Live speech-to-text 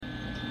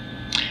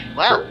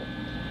Wow.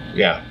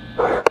 Yeah.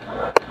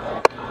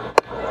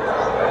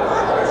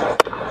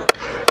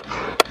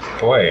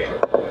 Boy,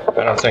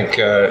 I don't think,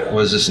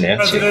 was this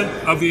Nancy?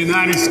 President of the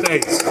United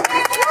States.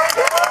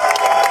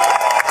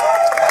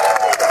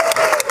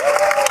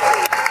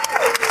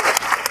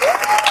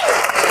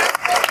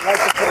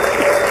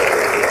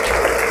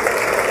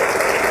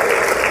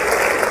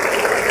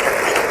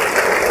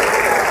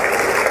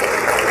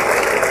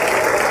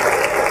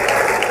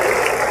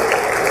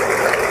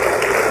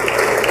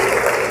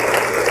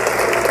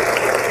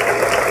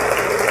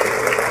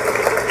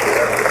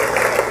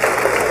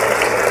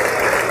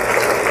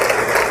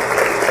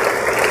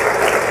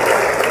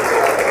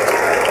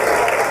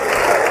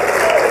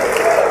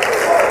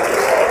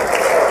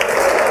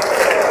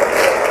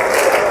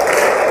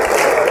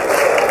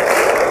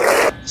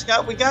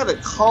 Scott, we got a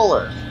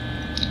caller.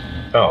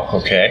 Oh,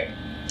 okay.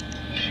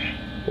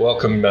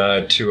 Welcome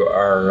to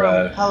our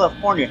From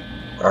California.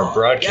 our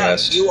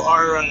broadcast. Yeah, you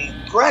are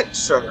correct,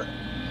 sir.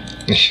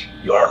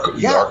 You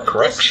are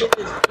correct, sir.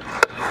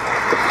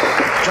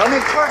 Johnny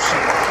Carson.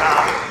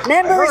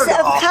 Members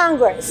of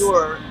Congress,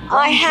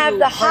 I have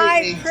the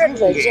high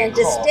privilege and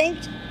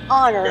distinct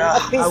honor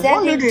of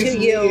presenting to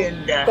you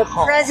the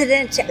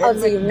President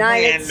of the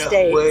United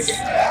States.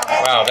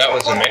 Wow, that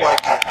was amazing.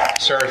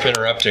 Sorry for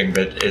interrupting,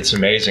 but it's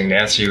amazing.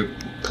 Nancy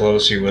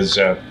Pelosi was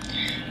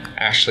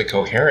actually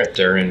coherent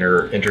there in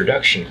her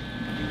introduction.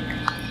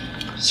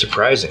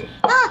 Surprising.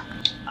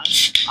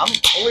 I'm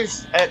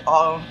always at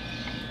awe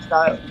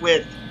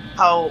with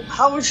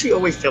how is she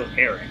always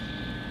coherent?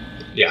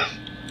 Yeah.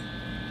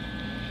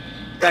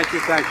 Thank you,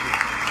 thank you.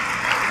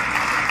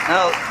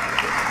 Now,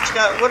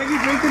 Scott, what are you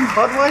drinking?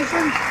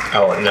 Budweiser?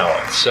 Oh, no,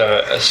 it's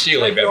a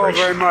Sealy beverage. Thank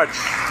you all very much.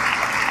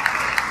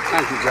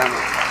 Thank you,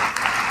 gentlemen.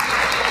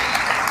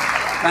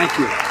 Thank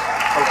you.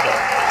 Okay.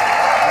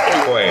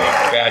 Boy,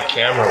 bad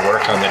camera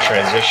work on the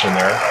transition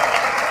there.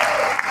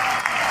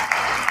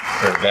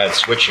 Or bad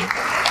switching.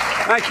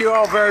 Thank you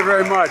all very,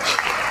 very much.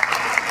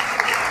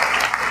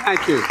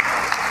 Thank you.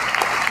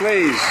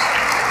 Please.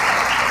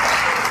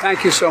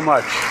 Thank you so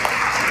much.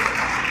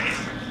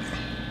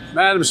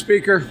 Madam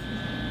Speaker,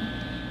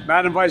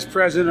 Madam Vice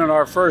President,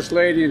 our First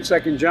Lady and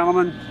Second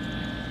Gentleman,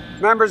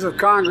 members of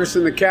Congress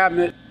and the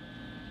Cabinet,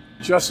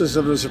 Justices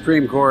of the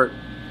Supreme Court,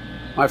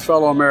 my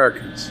fellow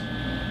Americans.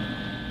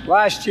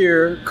 Last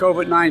year,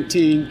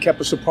 COVID-19 kept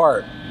us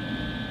apart.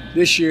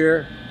 This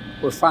year,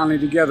 we're finally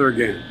together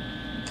again.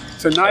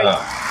 Tonight...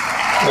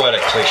 what a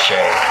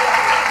cliche.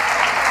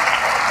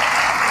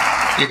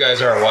 You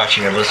guys aren't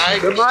watching or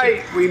listening.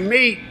 Tonight, we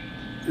meet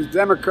as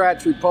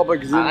Democrats,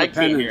 Republicans, and I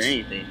can't Independents. hear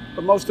anything.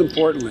 But most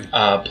importantly,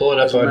 pull it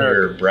up on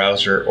your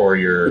browser or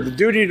your... with the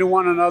duty to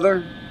one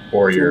another,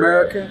 or to your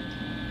America,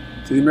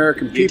 to the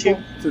American people,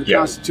 YouTube? to the Yeah.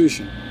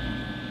 Constitution,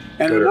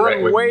 and Go an to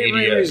unwavering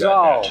RightWingMediaDotNet.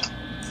 resolve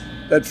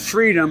that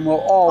freedom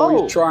will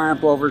always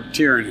triumph over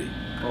tyranny.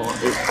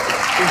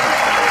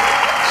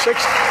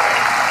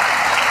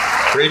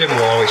 Freedom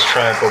will always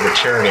triumph over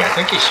tyranny. I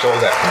think he stole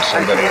that from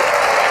somebody.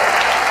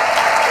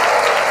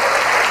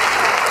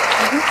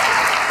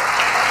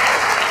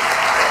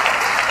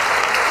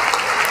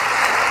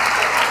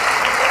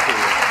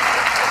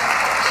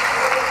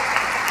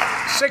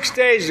 6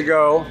 days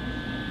ago,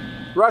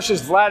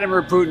 Russia's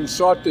Vladimir Putin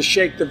sought to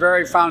shake the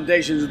very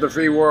foundations of the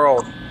free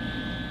world,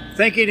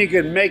 thinking he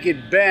could make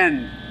it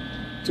bend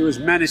to his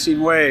menacing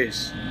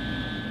ways.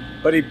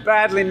 But he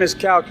badly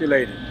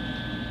miscalculated.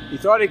 He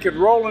thought he could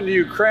roll into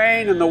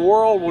Ukraine and the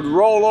world would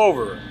roll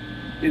over.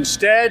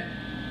 Instead,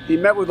 he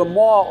met with a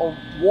wall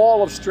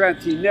of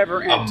strength he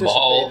never anticipated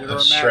wall or of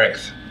imagined.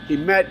 strength. He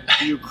met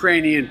the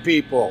Ukrainian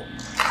people.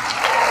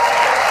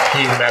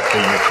 He met the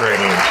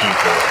Ukrainian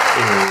people.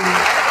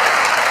 Ooh.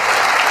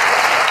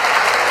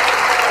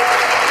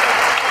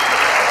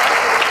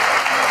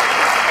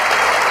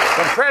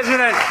 From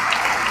President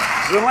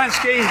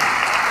Zelensky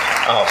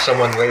Oh,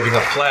 someone waving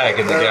a flag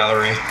in the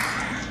gallery.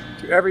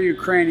 to every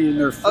Ukrainian,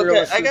 their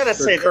fearlessness, I gotta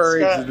say their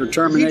courage, this, their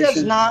determination. He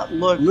does not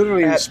look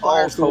literally at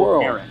inspires the all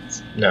world.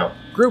 coherent. No.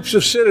 Groups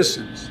of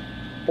citizens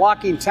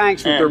blocking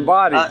tanks with And their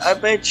bodies. I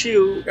bet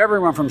you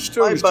Everyone from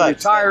students to $5 that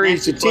retirees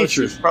Nancy to Pelosi's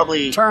teachers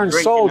probably turned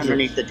drinking soldiers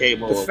underneath the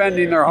table,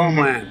 defending their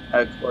homeland.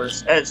 of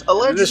course, as In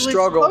allegedly, this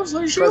struggle,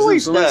 supposedly she President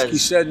always Zelensky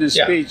does. said in his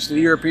Yeah. speech to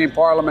the European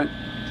Parliament,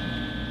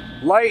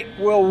 "Light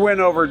will win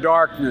over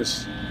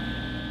darkness."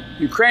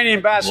 Ukrainian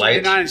ambassador to the Light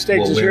United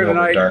States will is here win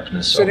over tonight,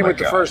 darkness. Oh sitting my with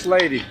the God. First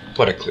Lady.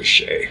 What a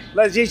cliche.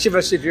 Let each of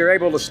us, if you're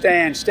able to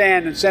stand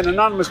and send an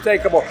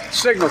unmistakable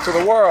signal to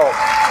the world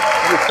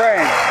of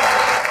Ukraine.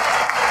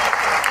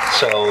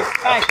 So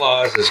Thank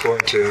applause is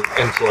going to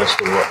influence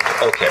the world.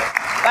 Okay.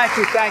 Thank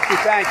you, thank you,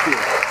 thank you.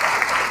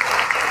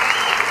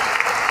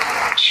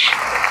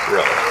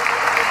 Really.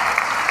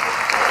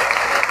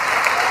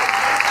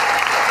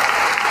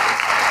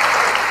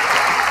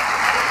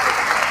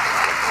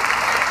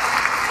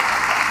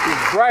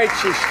 She's bright,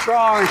 she's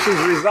strong, and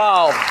she's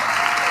resolved.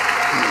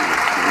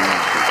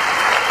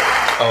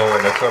 Oh,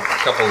 and a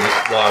couple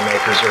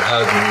lawmakers are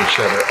hugging each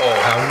other. Oh,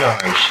 how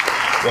nice.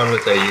 One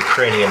with a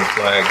Ukrainian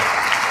flag.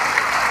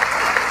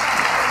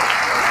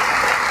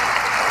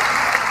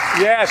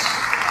 Yes.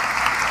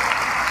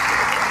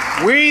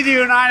 We, the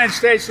United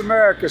States of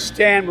America,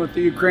 stand with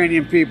the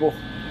Ukrainian people.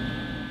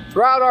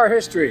 Throughout our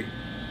history,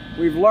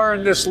 we've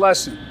learned this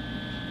lesson.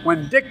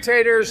 When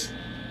dictators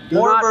do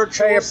not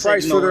pay a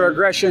price for their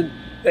aggression,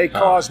 they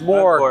cause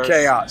more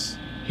chaos.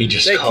 He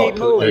just called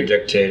Putin a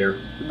dictator.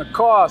 And the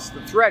cost,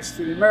 the threats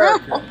to the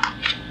America,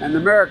 and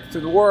America to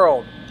the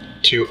world.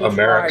 To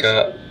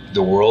America,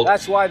 the world?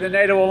 That's why the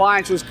NATO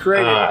alliance was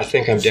created. I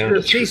think I'm down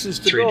to three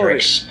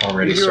drinks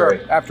already,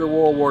 sorry. After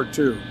World War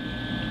II.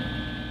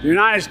 The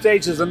United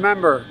States is a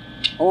member,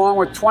 along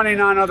with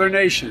 29 other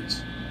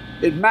nations.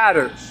 It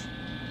matters.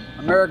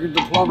 American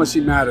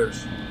diplomacy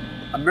matters.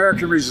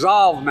 American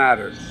resolve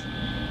matters.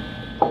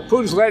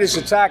 Putin's latest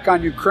attack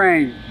on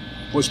Ukraine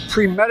was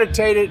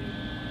premeditated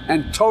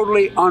and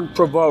totally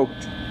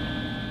unprovoked.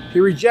 He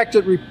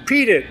rejected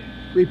repeated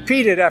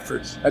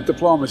efforts at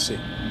diplomacy.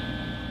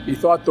 He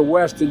thought the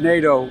West and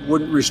NATO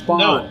wouldn't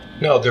respond.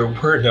 No, there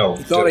were no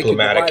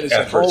diplomatic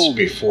efforts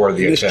before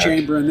the attack. In this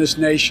chamber, in this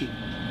nation.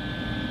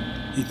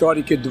 He thought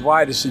he could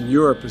divide us in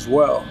Europe as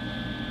well.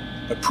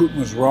 But Putin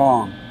was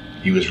wrong.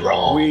 He was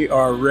wrong. We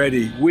are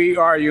ready. We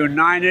are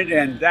united,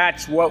 and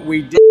that's what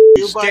we did.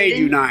 We stayed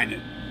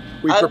united.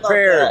 We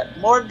prepared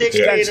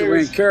extensively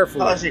and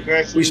carefully.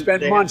 We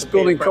spent months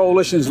building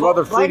coalitions of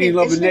other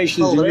freedom-loving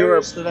nations in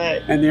Europe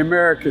and the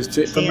Americas,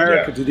 from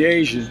America to the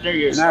Asian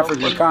and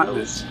African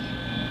continents,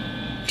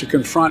 to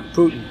confront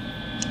Putin.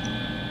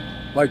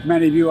 Like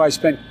many of you, I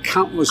spent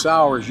countless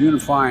hours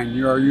unifying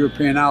your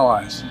European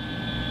allies.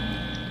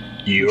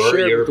 Your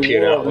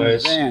European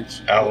allies?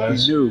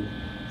 We knew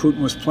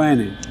Putin was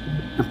planning,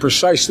 and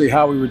precisely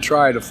how he would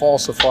try to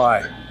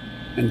falsify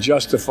and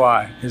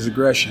justify his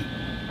aggression.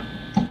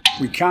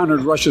 We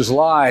countered Russia's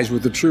lies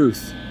with the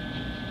truth.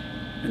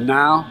 And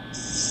now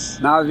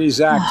that he's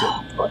acted,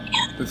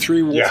 the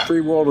free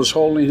world is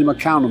holding him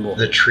accountable.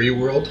 The tree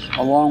world?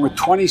 Along with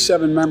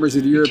 27 members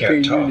of the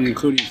European Union,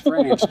 including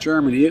France,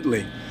 Germany,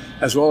 Italy,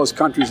 as well as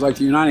countries like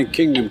the United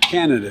Kingdom,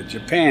 Canada,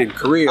 Japan,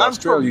 Korea,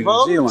 Australia,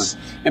 New Zealand,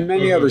 and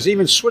many others,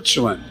 even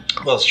Switzerland.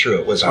 Well, it's true.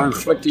 It was are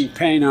inflicting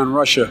pain on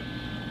Russia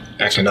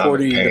and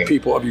supporting the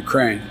people of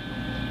Ukraine.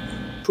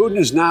 Putin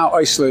is now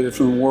isolated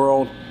from the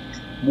world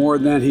more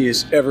than he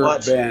has ever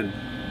been.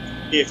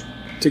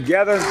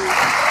 Together,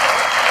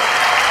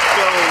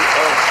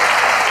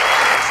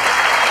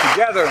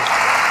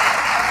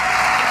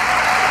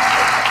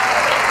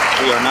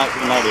 we are not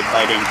united,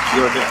 Biden.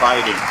 You're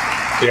dividing.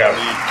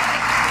 Yeah.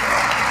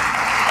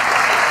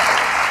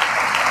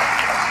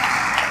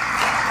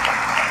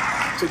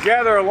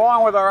 Together,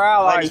 along with our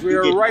allies, we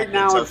are right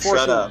now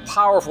enforcing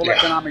powerful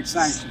economic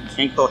sanctions.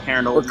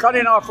 We're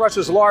cutting off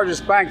Russia's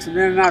largest banks in the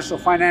international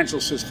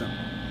financial system,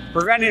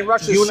 preventing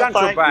Russia's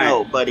central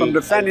bank from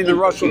defending the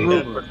Russian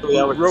ruble,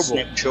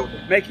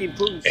 making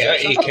Putin's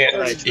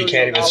he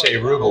can't even say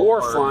ruble.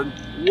 War fund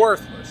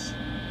worthless.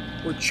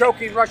 We're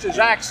choking Russia's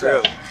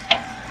access.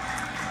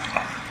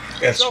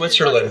 And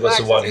Switzerland was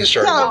the one who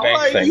started the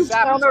bank thing. You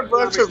countered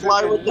Russia's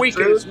lie with the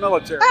truth. Its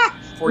military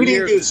for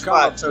years to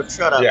come. So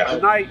shut up. Yeah.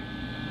 Tonight,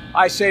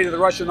 I say to the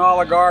Russian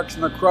oligarchs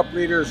and the corrupt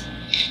leaders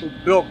who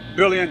built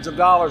billions of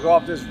dollars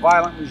off this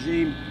violent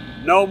regime,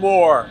 no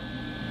more.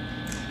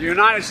 The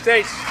United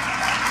States...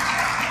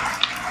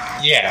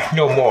 Yeah,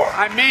 no more.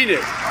 I mean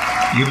it.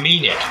 You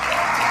mean it.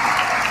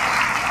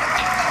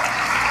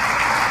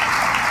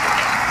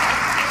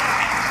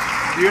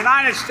 The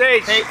United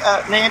States,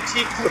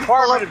 Nancy,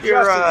 Department of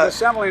Justice is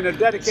assembling a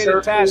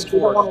dedicated task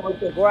force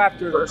to go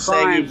after the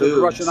crimes of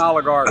the Russian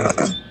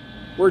oligarchs.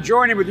 We're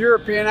joining with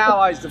European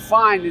allies to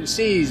find and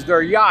seize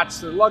their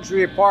yachts, their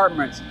luxury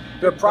apartments,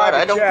 their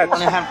private jets. I don't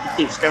want to have to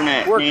keep staring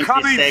at We're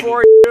coming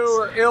for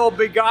your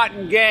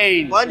ill-begotten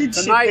gains. Why did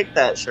she pick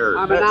that shirt?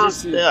 I'm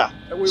announcing that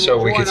we will so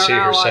we can see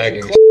her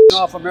sagging.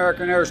 Off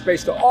American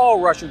airspace to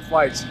all Russian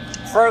flights,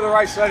 further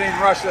isolating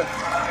Russia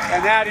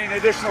and adding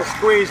additional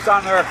squeeze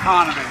on their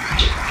economy.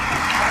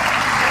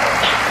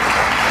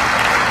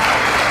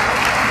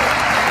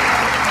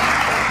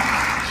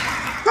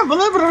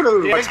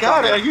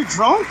 God, are you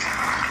drunk?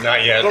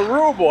 Not yet. The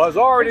ruble has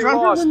already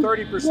lost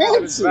 30%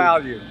 of its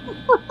value.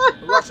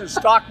 The Russian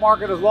stock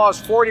market has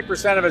lost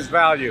 40% of its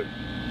value,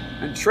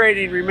 and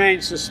trading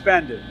remains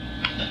suspended.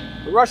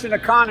 The Russian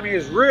economy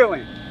is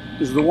reeling,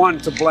 is the one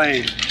to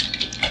blame.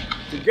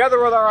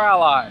 Together with our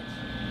allies,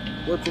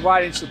 we're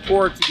providing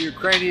support to the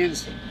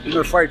Ukrainians in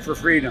their fight for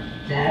freedom.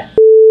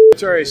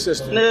 Military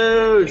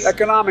assistance,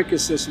 economic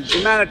assistance,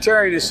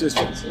 humanitarian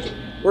assistance.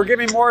 We're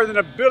giving more than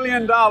 $1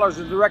 billion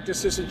in direct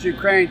assistance to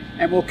Ukraine,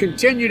 and will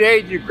continue to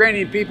aid the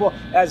Ukrainian people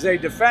as they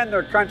defend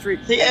their country.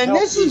 And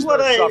this is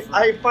what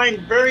I find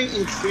very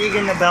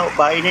intriguing about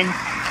Biden,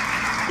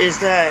 is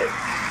that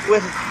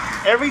with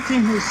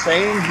everything he's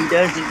saying, he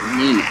doesn't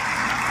mean it.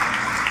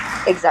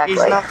 Exactly.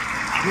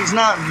 He's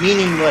not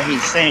meaning what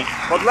he's saying.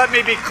 But let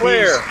me be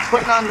clear. He's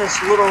putting on this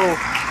little,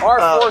 our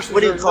forces what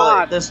do you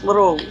call it? This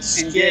little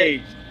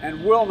engaged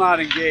and will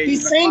not engage.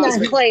 He's saying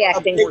that play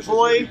acting.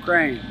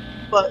 Ukraine.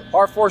 but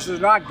our forces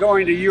are not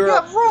going to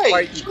Europe to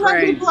fight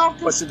Ukraine,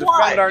 but to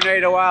defend our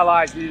NATO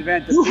allies in the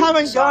event that you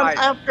haven't gone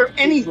after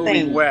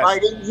anything,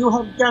 Biden. You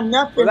have done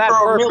nothing for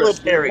our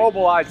military.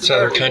 Mobilized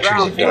American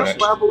ground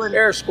forces,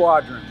 air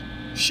squadrons,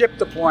 ship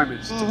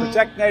deployments to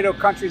protect NATO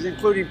countries,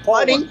 including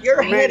Poland, Biden, your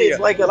Romania, head is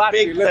like a Latvia,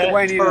 big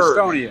Lithuania, and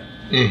Estonia.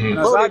 And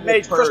as I've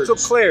made crystal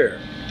clear,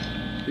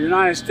 the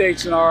United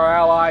States and our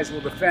allies will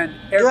defend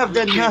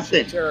every inch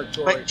of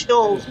territory that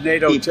is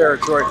NATO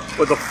territory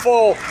with the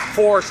full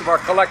force of our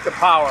collective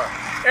power.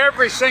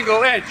 Every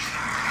single inch.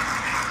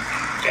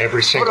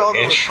 Every single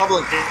inch?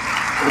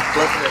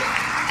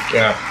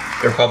 Yeah,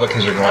 the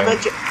Republicans are going. I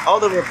bet you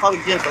all the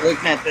Republicans are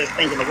looking at this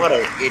thinking, what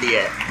an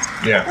idiot.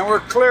 Yeah. And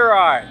we're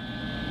clear-eyed.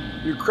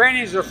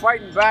 Ukrainians are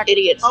fighting back.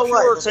 Idiots. Oh,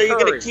 what? So you're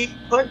going to keep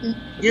putting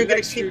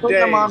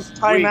them on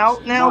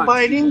timeout now,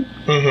 Biden?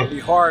 Be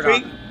hard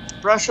on them.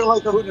 Russia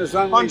like a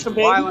bunch of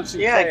violence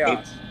and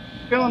chaos.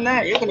 Keep doing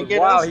that. You're going to get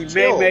while he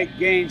may make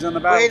gains on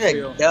the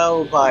battlefield, way to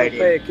go, Biden. He'll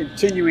pay a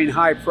continuing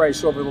high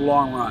price over the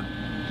long run.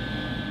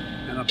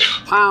 And a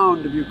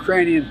pound of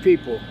Ukrainian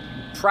people,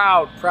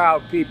 proud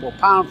people,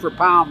 pound for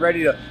pound,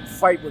 ready to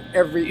fight with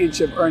every inch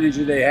of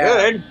energy they have.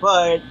 Good,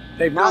 but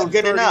they've known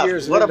 30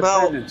 years of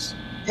independence.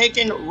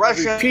 Taking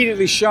Russia, they've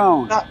repeatedly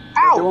shown that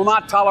they will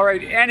not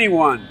tolerate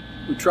anyone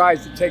who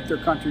tries to take their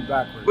country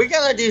backwards. We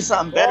got to do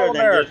something better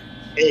than just,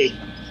 hey,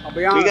 I'll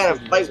be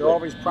honest with you, I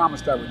always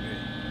promised I would be.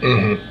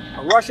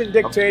 A Russian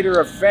dictator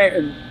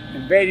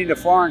invading a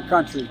foreign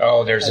country.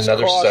 Oh, there's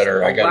another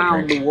stutter. I got to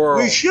drink. The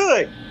world. We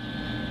should.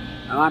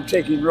 And I'm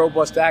taking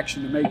robust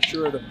action to make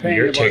sure the pain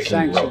of our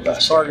sanctions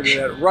is targeted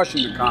at the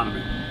Russian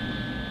economy,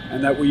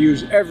 and that we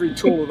use every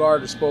tool at our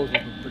disposal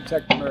to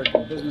protect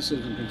American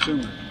businesses and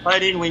consumers.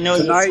 Biden, we know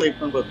you're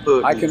sleeping with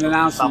Putin. I can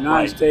announce the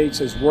United States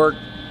has worked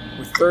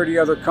with 30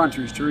 other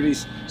countries to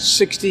release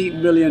 60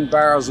 million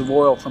barrels of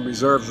oil from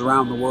reserves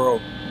around the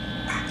world.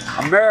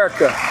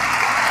 America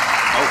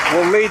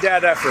will lead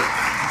that effort,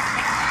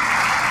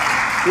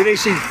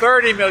 releasing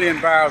 30 million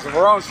barrels of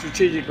our own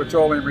strategic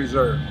petroleum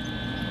reserve.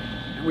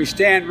 And we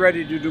stand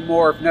ready to do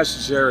more if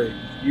necessary,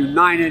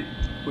 united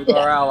with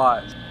our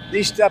allies.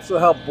 These steps will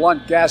help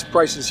blunt gas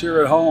prices here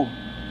at home,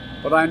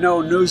 but I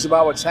know news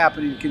about what's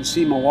happening can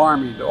seem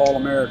alarming to all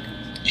Americans.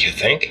 You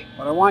think?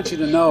 But I want you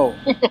to know,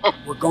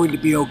 we're going to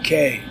be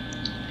okay.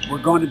 We're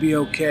going to be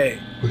okay.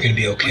 We're going to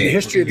be okay. When the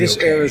history of this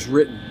era is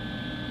written,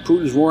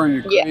 Putin's war in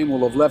Ukraine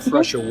will have left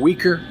Russia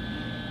weaker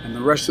and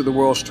the rest of the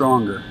world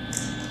stronger.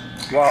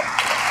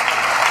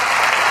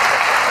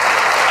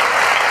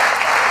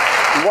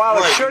 While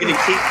it shouldn't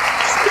keep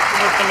sleeping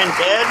with them in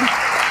bed,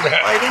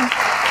 Biden,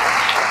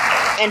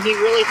 and he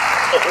really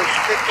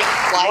restricting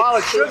flights. While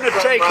it shouldn't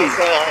have taken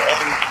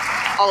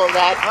all of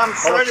that. I'm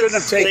sorry to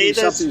say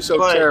something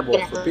so terrible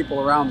for people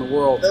around the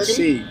world to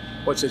see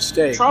what's at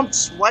stake.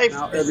 Trump's wife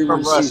now is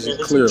everyone from sees Russia,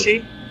 it clearly.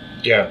 isn't she?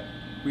 Yeah.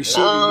 We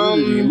see the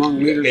unity among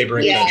leaders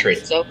neighboring country.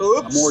 So.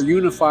 A more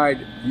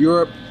unified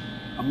Europe,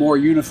 a more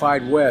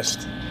unified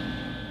West.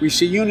 We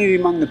see unity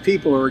among the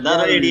people who are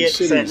gathered in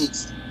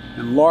cities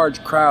and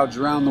large crowds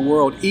around the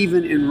world,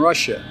 even in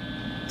Russia,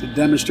 to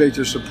demonstrate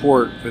their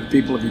support for the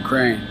people of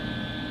Ukraine.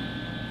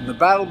 In the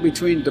battle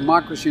between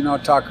democracy and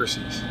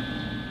autocracies,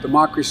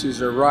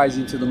 democracies are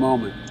rising to the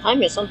moment.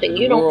 Time is something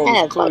you don't have. The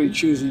world is clearly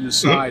choosing the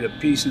side of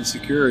peace and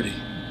security.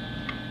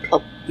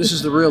 This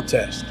is the real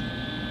test.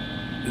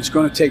 It's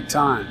going to take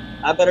time.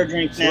 I better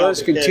drink now. So let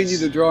us continue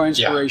to draw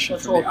inspiration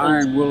from the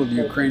iron will of the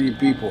Ukrainian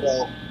people.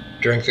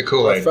 Drink the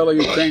Kool-Aid. Our fellow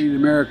Ukrainian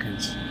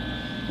Americans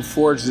who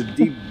forged the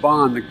deep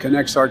bond that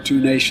connects our two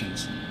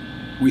nations.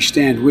 We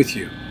stand with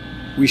you.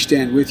 We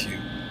stand with you.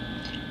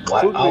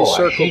 Putin may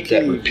circle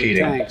kings with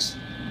tanks,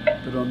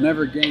 but he'll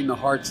never gain the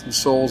hearts and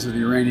souls of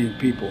the Iranian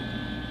people.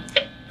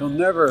 He'll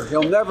never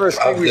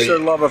extinguish their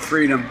love of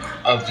freedom.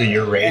 Of the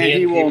Iranian people? And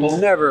he will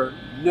people?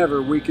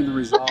 never weaken the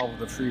resolve of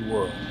the free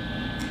world.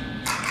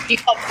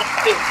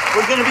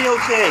 We're going to be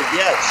okay.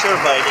 Yeah, sure,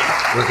 Biden.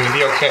 We're going to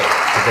be okay.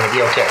 We're going to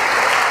be okay.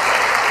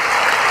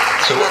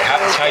 So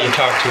that's how you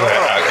talk to a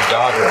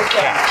dog or a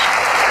cat.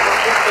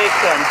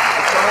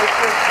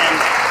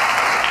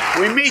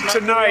 We meet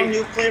tonight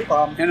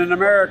in an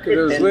America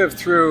that has lived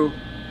through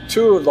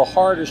two of the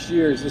hardest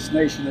years this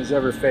nation has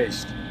ever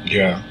faced.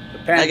 Yeah. The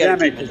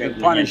pandemic has been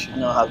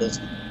punishing.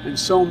 And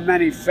so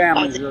many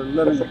families are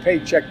living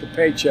paycheck to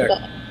paycheck,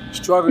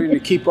 struggling to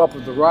keep up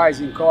with the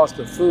rising cost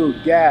of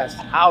food, gas,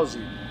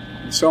 housing,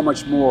 and so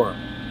much more.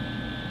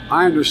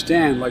 I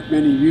understand, like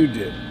many of you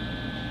did.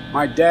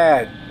 My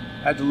dad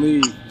had to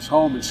leave his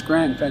home in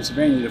Scranton,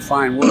 Pennsylvania to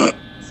find work.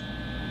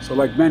 So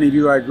like many of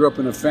you, I grew up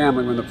in a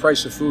family when the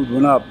price of food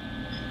went up,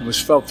 it was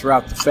felt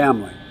throughout the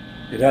family.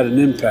 It had an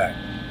impact.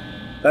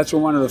 That's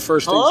when one of the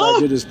first things I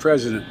did as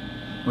president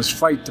was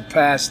fight to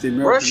pass the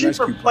American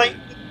Rescue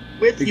Plan.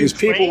 Because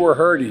people were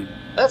hurting.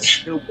 That's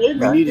stupid.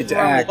 We needed to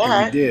act,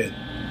 and we did.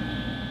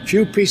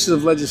 Few pieces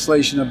of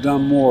legislation have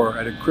done more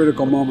at a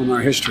critical moment in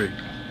our history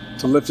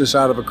to lift us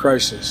out of a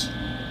crisis.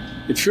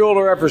 It fueled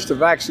our efforts to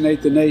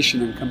vaccinate the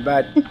nation and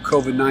combat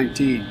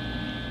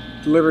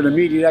COVID-19, delivered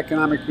immediate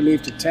economic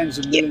relief to tens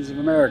of millions of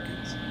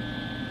Americans.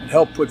 It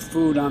helped put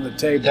food on the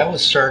table. That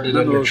was started under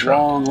under those Trump.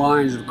 long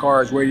lines of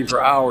cars waiting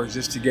for hours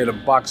just to get a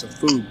box of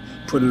food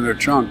put in their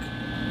trunk.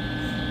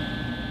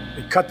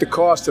 It cut the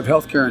cost of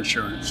health care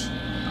insurance.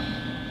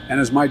 And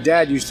as my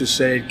dad used to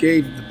say, it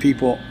gave the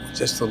people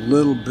just a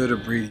little bit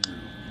of breathing room.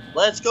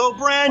 Let's go,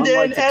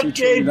 Brandon. Unlike the $2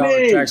 trillion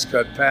FJB. tax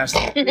cut passed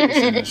in the previous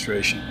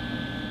administration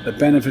that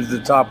benefited the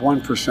top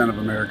 1% of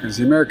Americans,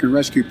 the American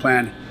Rescue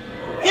Plan.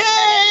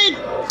 Yay!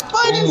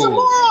 Biden's a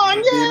moron!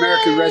 Yay! The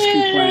American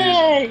Rescue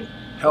Plan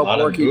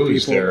helped working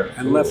people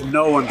and left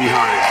no one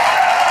behind.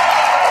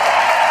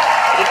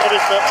 You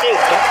noticed that too,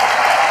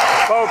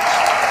 huh? Folks,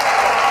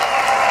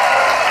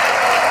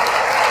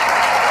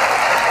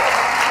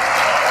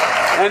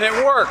 and it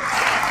worked.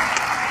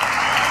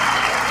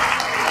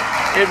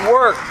 It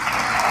worked.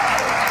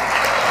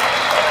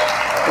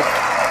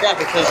 Yeah,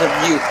 because of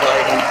you,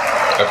 Biden.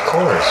 Of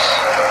course.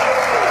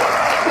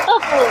 Oh,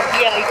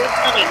 yeah, you're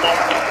funny about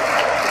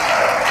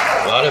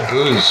that. A lot of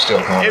booze still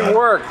going on. It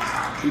worked.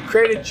 We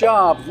created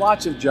jobs,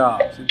 lots of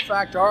jobs. In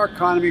fact, our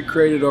economy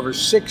created over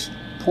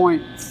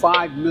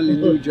 6.5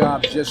 million new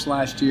jobs just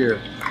last year.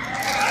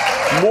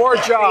 More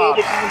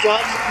jobs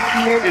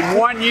in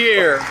 1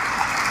 year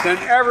than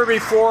ever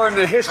before in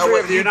the history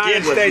of the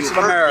United States of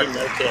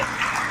America.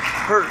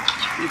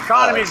 The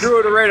economy grew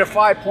at a rate of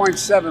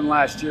 5.7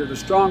 last year, the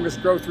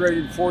strongest growth rate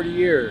in 40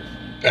 years.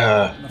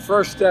 The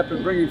first step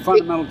in bringing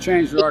fundamental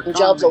change to our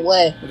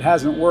economy that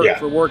hasn't worked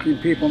for working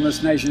people in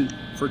this nation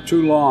for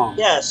too long.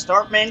 Yeah,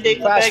 start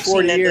mandating the past vaccine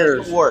 40 that years,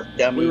 doesn't work.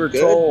 Dummy. we were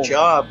Good told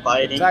job,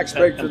 Biden. the tax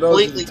break for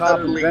those at the top and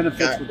Completely,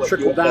 benefits utterly would got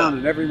trickle what you down got.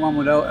 and everyone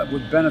would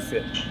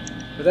benefit.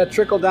 But that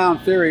trickle-down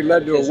theory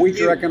led to a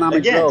weaker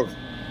economic growth,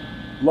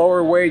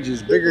 lower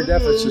wages, bigger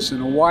deficits,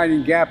 and a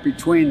widening gap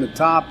between the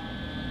top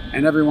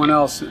and everyone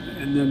else,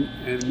 and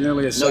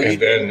nearly a second.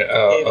 And then,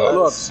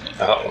 look,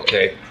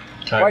 okay.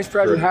 Vice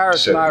President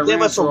Harris and I ran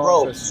Give us a for rope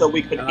office, so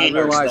we could and I hang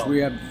realized ourselves. we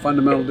had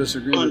fundamental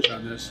disagreements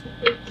on this,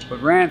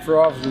 but ran for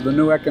office with a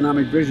new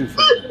economic vision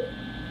for America.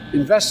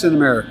 Invest in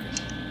America.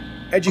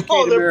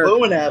 Educate they're America.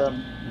 booing at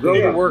him. Grow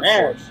Yeah, the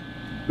workforce.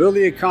 Build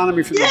the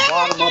economy from the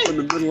bottom up and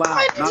the middle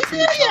out, not from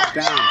the top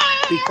down.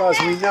 Because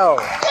we know.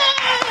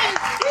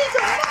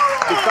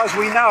 Because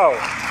we know.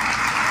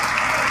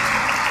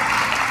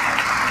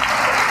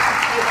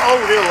 You all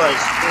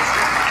realize this.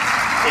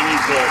 They need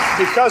to.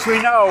 Because we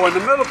know when the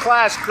middle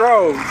class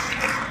grows,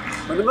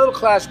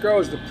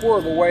 the poor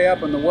will way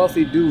up and the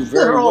wealthy do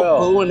very They're all well.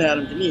 booing at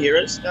him. Can you hear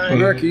us, guys?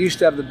 America used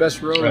to have the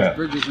best roads,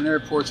 bridges, and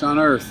airports on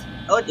earth.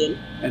 Oh, it didn't.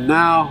 And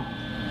now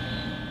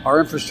our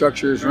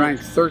infrastructure is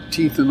ranked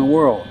 13th in the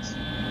world.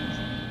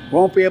 We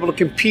won't be able to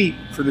compete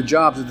for the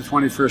jobs of the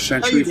 21st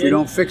century if we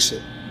don't fix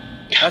it.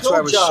 That's why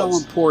it was so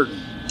important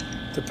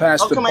to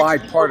pass the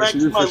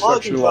bipartisan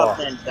infrastructure law.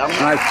 And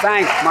I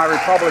thank my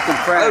Republican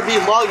friends I would be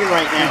logging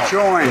right now. to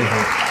join,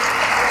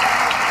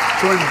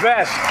 to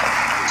invest,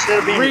 Instead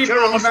of being a rebuild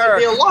journalist, I'd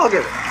be a America.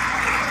 logger.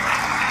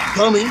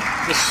 Dummy.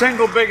 The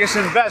single biggest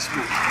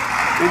investment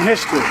in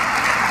history.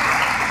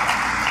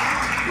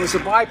 It was a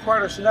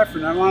bipartisan effort,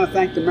 and I want to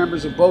thank the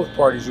members of both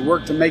parties who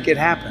worked to make it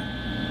happen.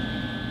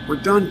 We're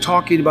done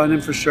talking about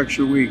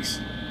infrastructure weeks.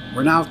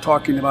 We're now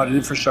talking about an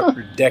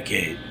infrastructure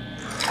decade.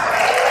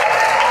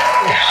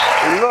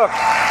 And look,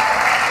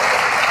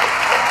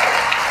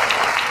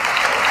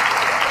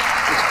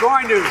 it's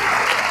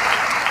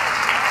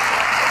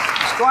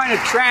going to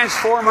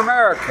transform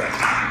America,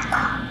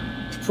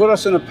 to put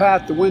us on a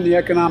path to win the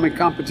economic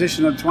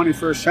competition of the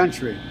 21st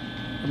century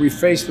that we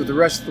face with the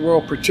rest of the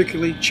world,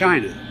 particularly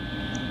China.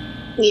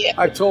 Yeah.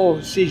 I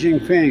told Xi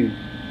Jinping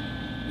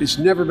it's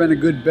never been a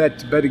good bet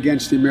to bet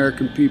against the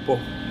American people.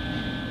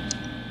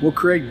 We'll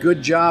create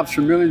good jobs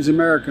for millions of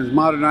Americans,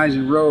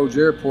 modernizing roads,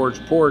 airports,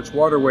 ports,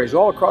 waterways,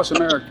 all across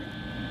America.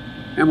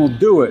 And we'll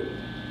do it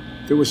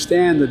to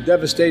withstand the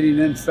devastating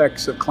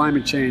effects of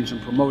climate change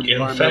and promote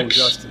environmental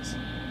justice.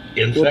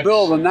 We'll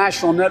build a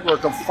national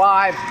network of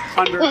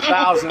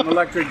 500,000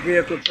 electric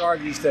vehicle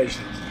charging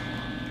stations.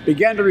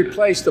 Begin to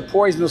replace the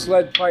poisonous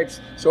lead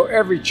pipes so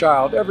every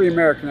child, every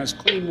American has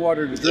clean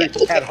water to drink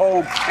at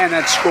home and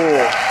at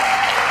school.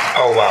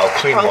 Oh, wow,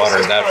 clean water.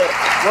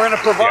 We're going to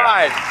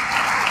provide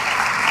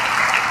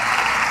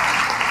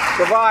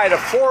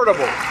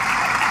affordable,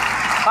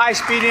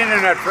 high-speed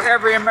internet for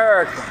every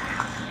American,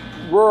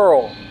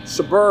 rural,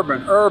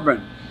 suburban,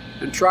 urban,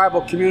 and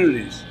tribal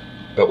communities.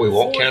 But we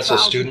won't cancel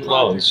student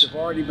loans. Have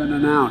already been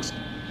announced.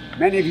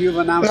 Many of you have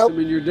announced them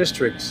in your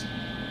districts.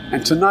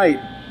 And tonight,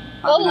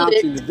 I'm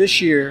announcing that this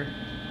year,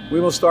 we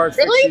will start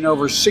fixing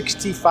over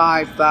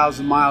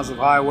 65,000 miles of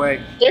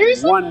highway,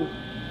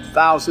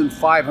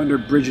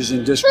 1,500 bridges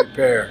in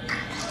disrepair.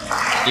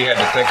 You had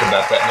to think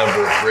about that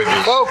number of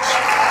bridges. Folks,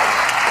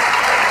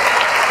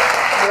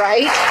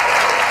 Right?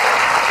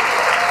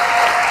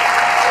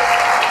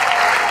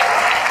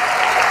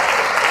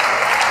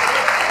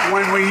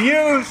 when we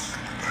use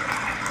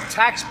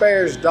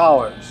taxpayers'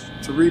 dollars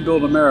to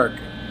rebuild America,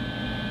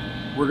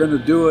 we're going to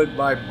do it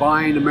by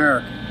buying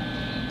America.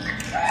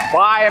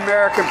 Buy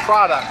American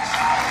products.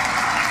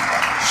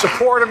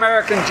 Support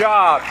American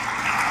jobs.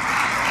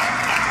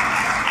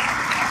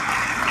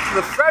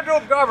 The federal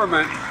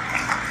government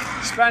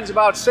spends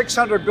about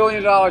 $600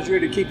 billion a year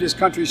to keep this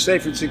country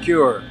safe and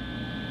secure.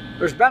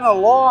 There's been a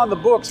law on the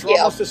books for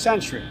almost a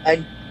century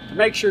to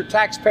make sure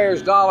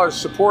taxpayers' dollars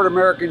support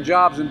American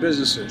jobs and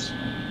businesses.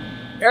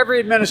 Every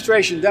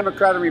administration,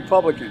 Democrat and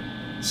Republican,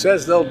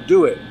 says they'll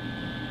do it.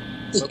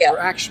 But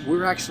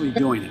we're actually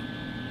doing it.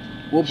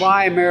 We'll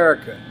buy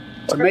America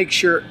to make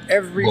sure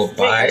We'll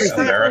buy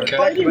America?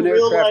 From an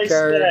aircraft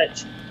carrier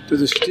to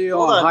the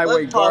steel and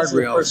highway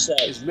guardrails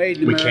is made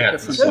in America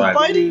from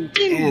beginning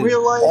to end.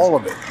 All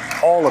of it.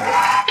 All of it.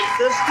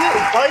 Does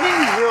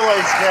Biden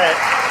realize that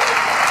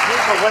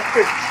his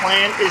electric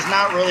plant is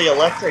not really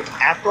electric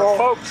after all?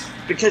 Folks,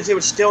 because it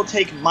would still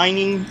take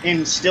mining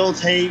and still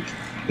take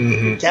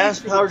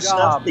gas-powered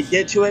stuff to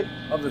get to it?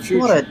 Of the future.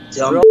 What a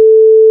dumb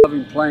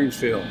loving playing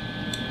field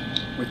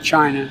with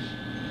China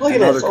Look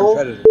and at other this old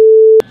competitors.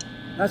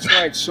 That's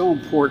why it's so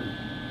important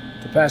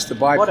to pass the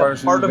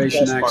Bipartisan part of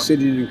Innovation best Act part.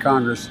 sitting in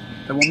Congress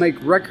that will make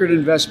record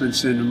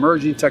investments in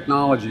emerging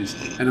technologies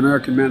and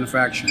American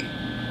manufacturing.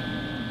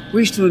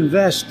 We used to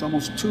invest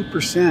almost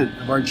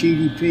 2% of our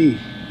GDP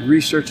in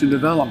research and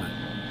development.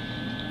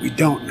 We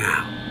don't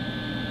now.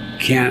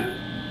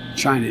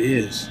 China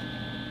is.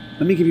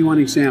 Let me give you one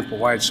example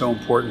why it's so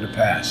important to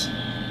pass.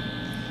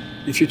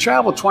 If you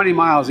travel 20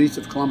 miles east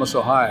of Columbus,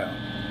 Ohio,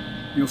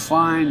 you'll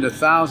find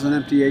 1,000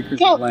 empty acres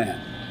of land.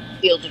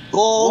 Field of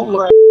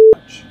bull.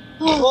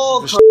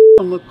 If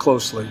you look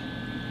closely,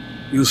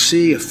 you'll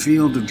see a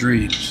field of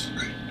dreams.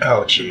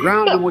 Oh, The gee.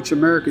 ground on which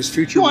America's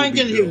future You will ain't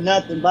be gonna do built.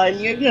 nothing,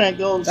 Biden. You're gonna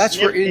go. That's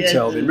where sniff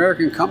Intel, it the and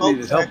American company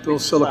that helped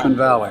build Silicon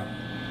Valley,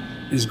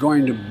 is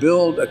going to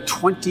build a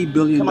 $20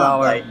 billion Come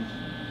on, Biden.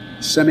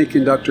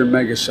 semiconductor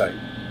megasite.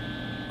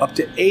 Up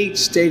to 8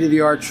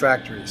 state-of-the-art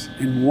factories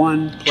in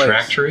one place.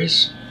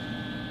 Factories?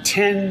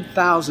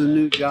 10,000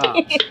 new jobs.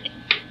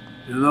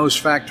 And in those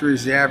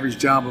factories, the average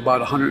job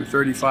about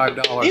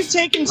 $135. He's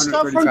taking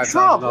stuff from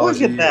Trump. Look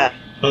 $135,000 a at year. that.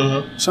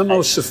 Some of the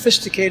most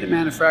sophisticated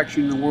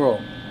manufacturing in the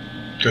world.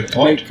 Good Make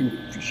point.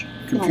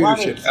 computer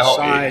chips the Oh,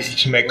 size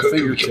to make of a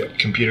fingertip.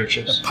 computer The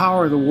chips.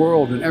 power of the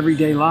world in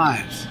everyday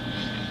lives.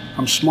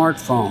 From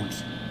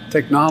smartphones,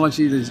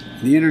 technology,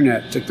 the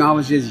internet,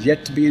 technology is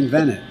yet to be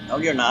invented. No,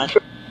 you're not.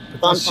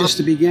 But that's just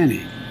the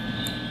beginning.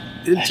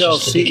 Intel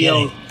just the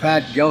CEO beginning.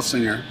 Pat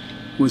Gelsinger,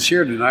 who's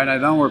here tonight. I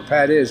don't know where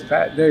Pat is.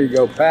 Pat, there you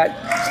go. Pat,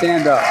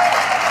 stand up.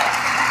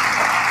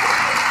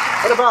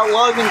 What about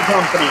logging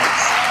companies?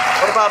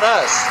 What about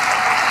us?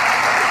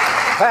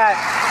 Pat,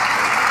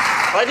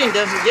 Biden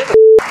doesn't give a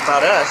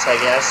about us, I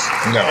guess.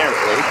 No.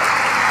 Apparently.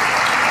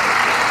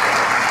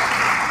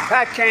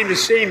 Pat came to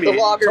see me The and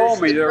loggers,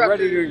 told me the they're truckers.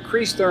 ready to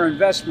increase their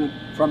investment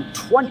from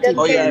 $20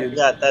 Oh yeah,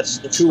 billion that's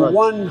the to truck.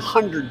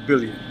 $100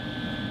 billion.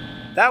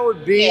 That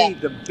would be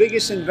the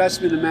biggest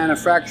investment in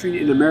manufacturing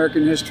in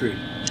American history.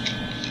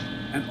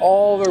 And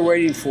all they're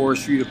waiting for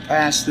is for you to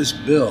pass this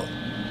bill.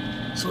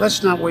 So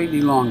let's not wait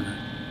any longer.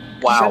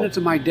 Wow. Send it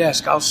to my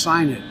desk. I'll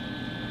sign it.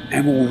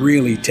 And we'll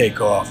really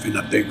take off in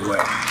a big way.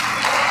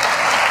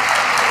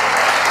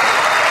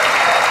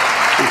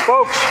 And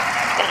folks,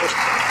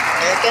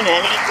 American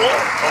and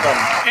Hold on.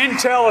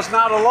 Intel is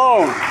not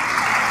alone.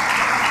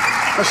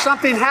 There's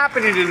something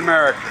happening in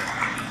America.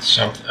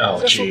 Oh,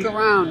 Just gee. look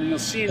around and you'll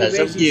see an Because of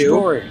amazing you.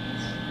 story.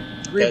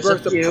 The Because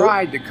rebirth of of you.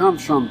 pride that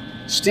comes from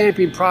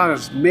stamping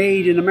products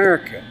made in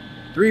America.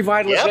 The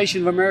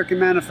revitalization of American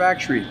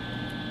manufacturing.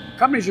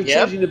 Companies are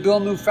Yep. choosing to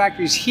build new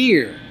factories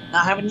here.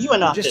 Not having you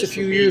in office. Just a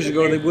few would be years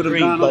ago, they would have great,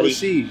 gone buddy.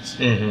 overseas.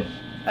 Mhm.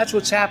 That's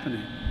what's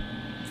happening.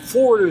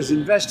 Ford is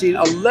investing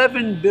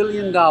 $11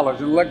 billion in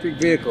electric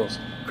vehicles,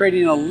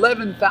 creating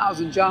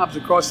 11,000 jobs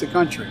across the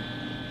country.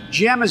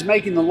 GM is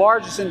making the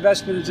largest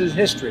investment in its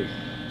history,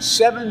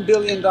 $7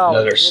 billion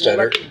Another in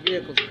stutter. electric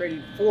vehicles,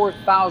 creating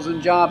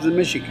 4,000 jobs in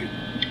Michigan.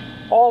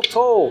 All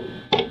told,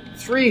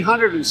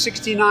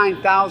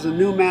 369,000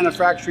 new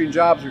manufacturing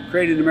jobs were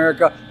created in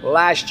America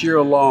last year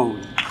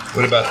alone.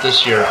 What about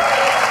this year?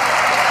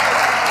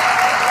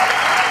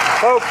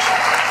 Folks,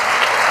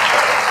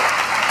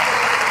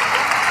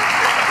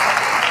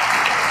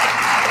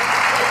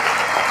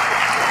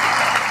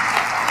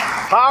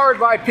 powered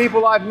by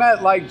people I've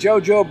met like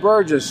JoJo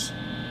Burgess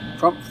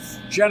from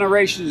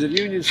generations of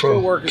union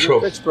steelworkers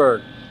in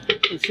Pittsburgh.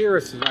 Who's here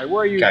tonight?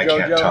 Where are you, Guy JoJo?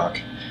 can't talk.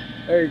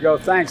 There you go.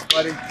 Thanks,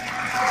 buddy.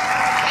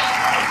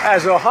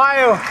 As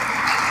Ohio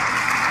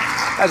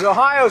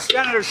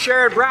Senator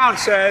Sherrod Brown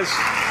says,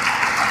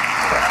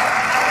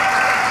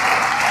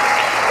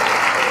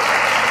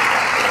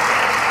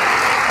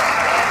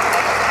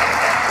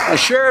 as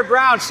Sherrod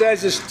Brown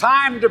says, it's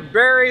time to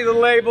bury the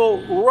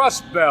label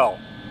Rust Belt.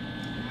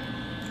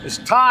 It's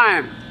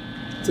time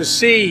to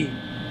see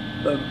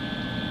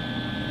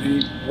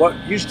what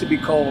used to be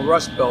called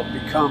Rust Belt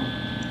become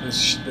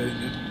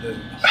the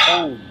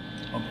home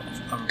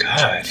of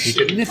God, he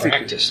didn't significant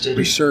practice, did he?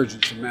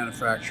 resurgence of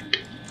manufacturing.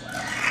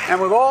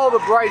 And with all the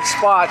bright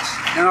spots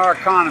in our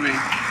economy,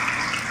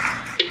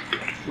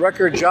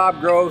 record job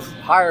growth,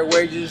 higher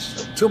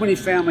wages, too many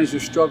families are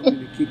struggling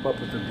to keep up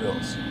with their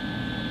bills.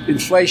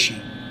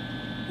 Inflation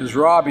is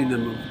robbing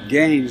them of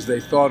gains they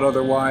thought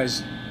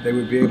otherwise they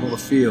would be able to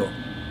feel.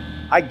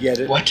 I get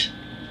it. What?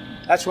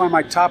 That's why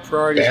my top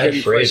priority is Bad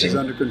getting prices phrasing.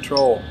 under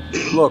control.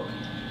 Look,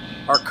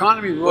 our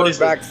economy roared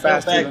back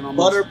faster than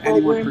almost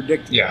anyone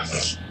predicted. Yeah.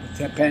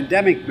 The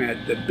pandemic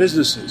meant that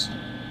businesses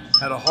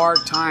had a hard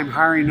time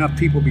hiring enough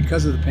people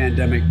because of the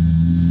pandemic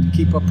to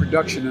keep up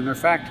production in their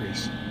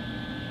factories.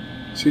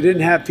 So you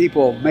didn't have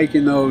people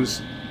making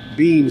those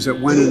beams that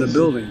went into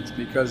buildings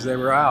because they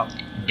were out.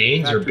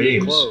 Beans or Factories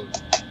beams?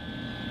 closed.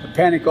 The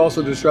panic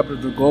also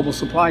disrupted the global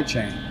supply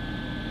chain.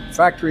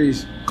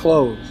 Factories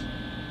closed.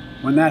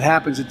 When that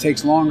happens, it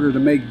takes longer to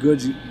make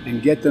goods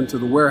and get them to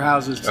the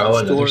warehouses, to the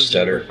another stores,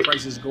 stutter. and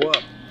prices go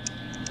up.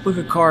 Look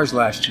at cars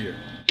last year.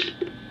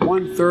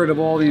 1/3 of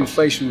all the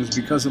inflation was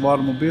because of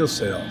automobile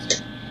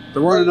sales.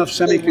 There weren't enough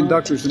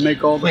semiconductors to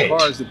make all the Wait.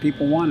 cars that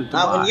people wanted to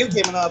Not buy. when you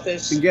came in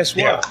office. And guess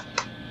what? Yeah.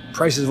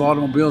 Prices of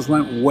automobiles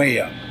went way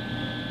up,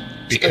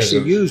 Because especially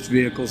of, used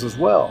vehicles as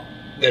well.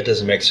 that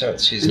doesn't make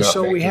sense. He's And not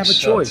so we making have a sense.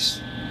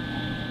 choice.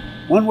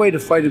 One way to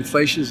fight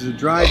inflation is to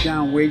drive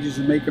down wages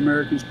and make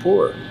Americans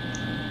poorer.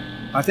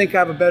 I think I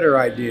have a better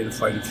idea to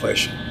fight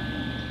inflation.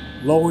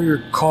 Lower your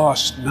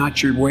costs,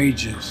 not your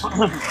wages.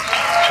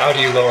 How do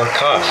you lower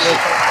costs?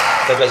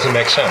 That doesn't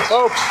make sense.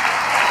 Folks,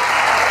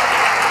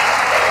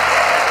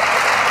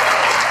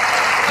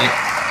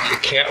 You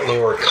can't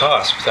lower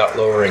costs without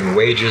lowering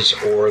wages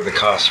or the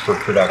cost for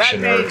that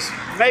production or means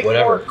make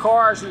whatever. more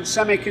cars and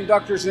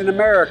semiconductors in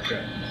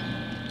America.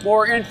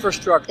 More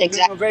infrastructure and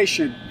Exactly.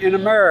 innovation in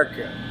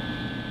America.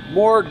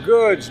 More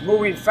goods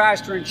moving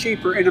faster and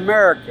cheaper in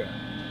America.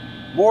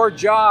 More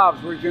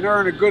jobs where you can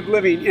earn a good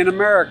living in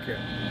America.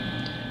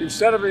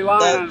 Instead of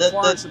relying on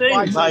foreign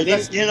supply chains,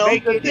 let's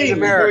make it in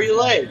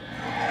America.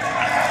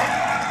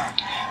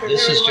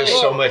 This is just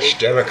so much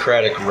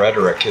democratic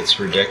rhetoric. It's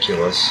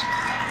ridiculous.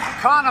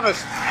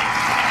 Economists.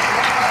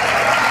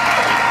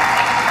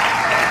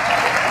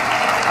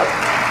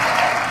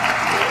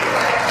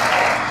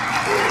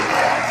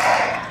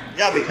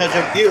 Yeah, because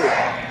of you.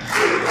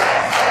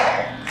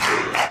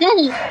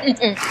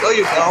 There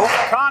you go.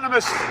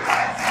 Economists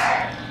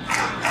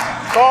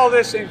call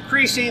this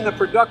increasing the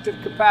productive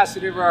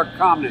capacity of our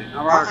economy.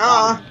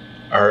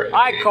 Our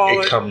I call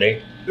it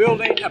company.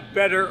 building a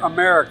better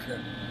America.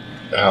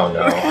 Oh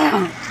no.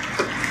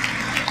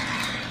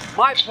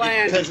 My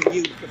plan Because of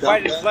you, to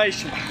fight dumb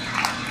inflation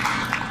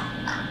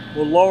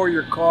will lower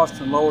your costs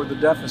and lower the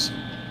deficit.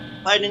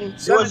 Biden,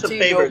 do us a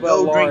 17 favor.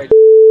 Nobel Go drink.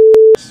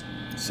 laureates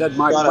said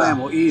my Shut plan up.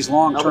 will ease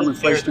long-term Nobody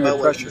cares about inflationary what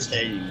you pressures.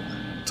 say anymore.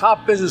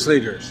 Top business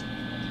leaders,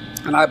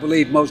 and I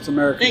believe most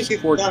Americans Thank you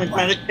for support the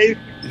plan. medication.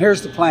 And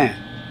here's the plan.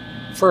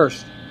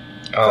 First,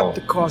 Oh. cut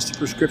the cost of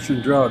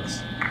prescription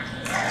drugs.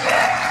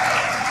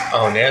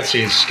 Oh,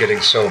 Nancy's getting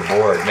so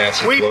bored.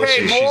 Nancy We Pelosi,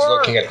 pay she's more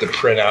looking at the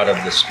printout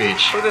of the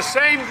speech. For the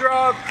same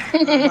drug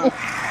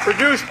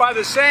produced by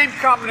the same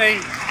company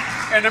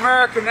in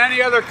America than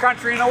any other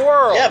country in the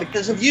world. Yeah,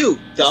 because of you,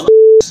 dumb.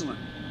 Excellent.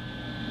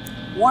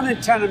 1 in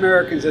 10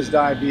 Americans has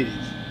diabetes.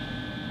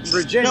 In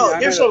Virginia, No, I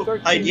met here's a an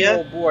 13-year-old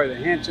idea. boy, the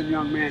handsome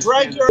young man.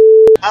 Drag standing your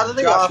out of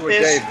the Joshua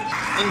office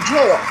Davis. in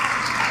jail.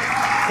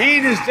 He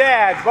and his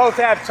dad both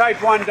have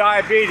type 1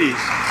 diabetes,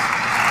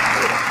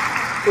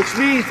 which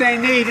means they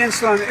need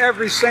insulin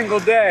every single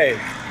day.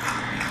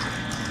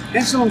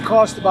 Insulin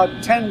costs about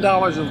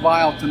 $10 a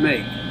vial to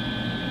make.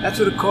 That's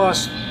what it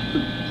costs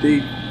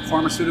the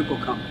pharmaceutical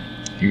company.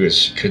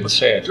 Couldn't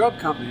say it. Drug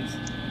companies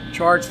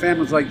charge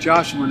families like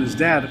Joshua and his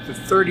dad up to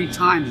 30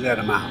 times that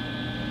amount.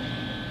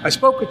 I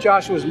spoke with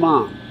Joshua's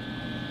mom.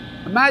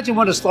 Imagine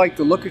what it's like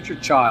to look at your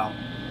child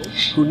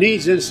who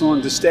needs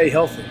insulin to stay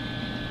healthy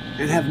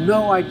and have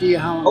no idea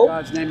how in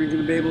God's name you're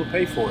going to be able to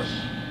pay for it.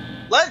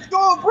 Let's go,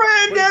 What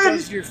it Brandon!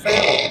 does to your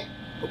family,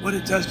 but what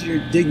it does to your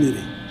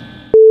dignity.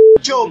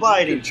 Joe Look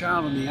your Biden.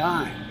 child in the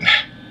eye.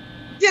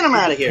 Get him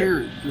out of You're a here.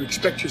 parent. You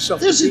expect yourself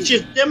This to is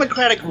just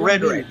Democratic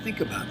rhetoric. Think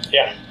about it.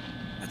 Yeah.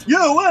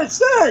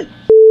 USA!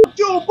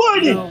 Joe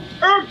Biden! You know,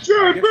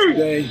 FJB!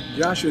 yesterday,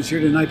 Joshua's here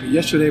tonight, but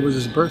yesterday was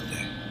his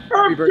birthday.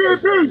 Happy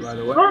birthday, by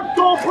the way. Let's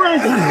go,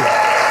 Brandon!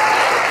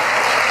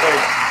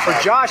 For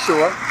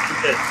Joshua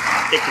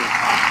Sticky.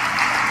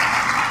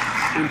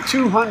 and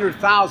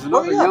 200,000 Oh,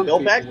 other yeah, young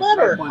Build people Back with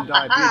Better. type 1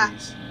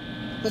 diabetes,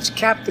 let's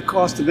cap the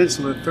cost of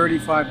insulin at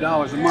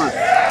 $35 a month.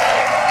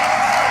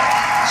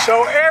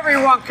 So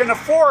everyone can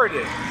afford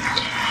it.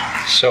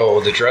 So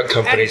the drug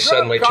companies And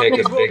drug suddenly take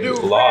a companies big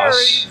will do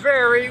loss.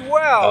 very, very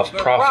well. of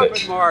Their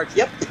profit. margin.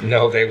 Yep.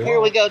 No, they won't. Here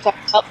we go.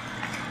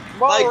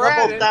 While By a we're at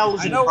couple it,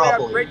 thousand, I know we have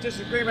probably. great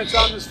disagreements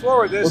on this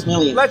floor with this. With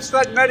millions. Let's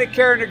let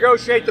Medicare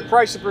negotiate the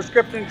price of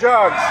prescription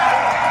drugs.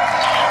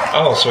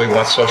 Oh, so he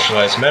wants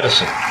socialized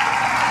medicine.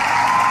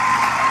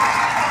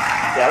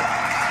 Yep.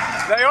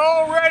 They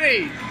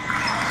already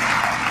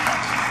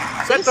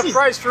set This the is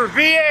price for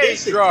VA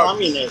This is drugs.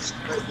 communist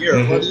right here.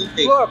 Mhm. What do you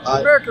think? Look, the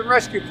American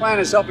Rescue Plan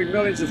is helping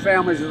millions of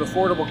families with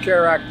Affordable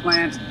Care Act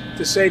plans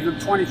to save them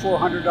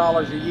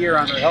 $2,400 a year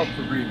on their health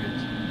premiums.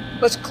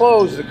 Let's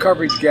close the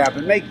coverage gap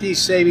and make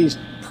these savings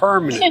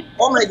permanent.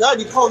 Oh my God,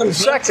 you called him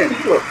Second.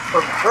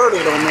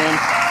 Perverted, oh man.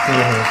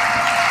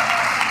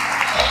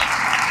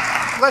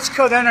 Let's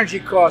cut energy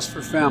costs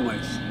for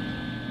families.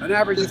 An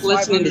average of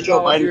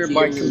 $500 a year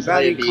by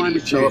combating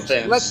climate change.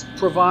 Let's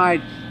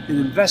provide an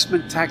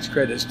investment tax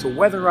credits to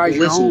weatherize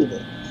your home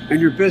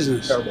and your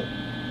business.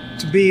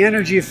 To be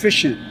energy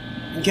efficient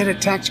and get a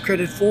tax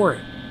credit for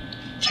it.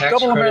 Tax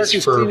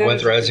credits for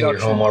weatherizing your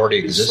home already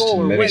exist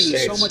in many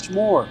states. So much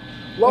more.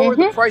 Lower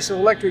the price of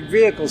electric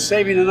vehicles,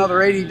 saving another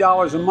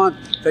 $80 a month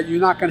that you're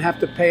not going to have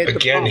to pay at the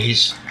pump. Again,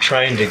 he's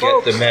trying to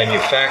get the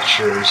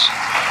manufacturers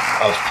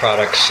of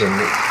products and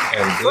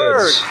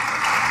goods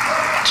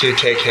to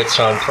take hits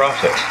on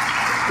profit.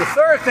 The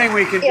third thing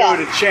we can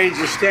do to change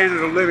the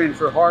standard of living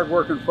for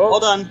hard-working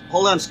folks.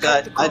 Hold on,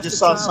 Scott. I just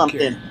saw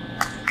something.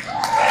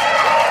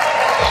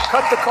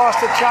 Cut the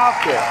cost of child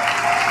care.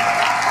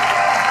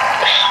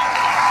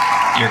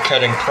 You're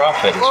cutting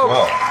profit as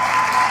well.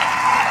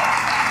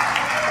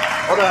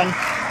 Hold on.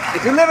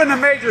 If you live in a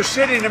major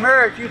city in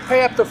America, you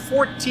pay up to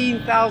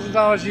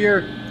 $14,000 a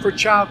year for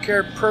child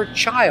care per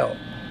child.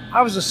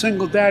 I was a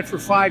single dad for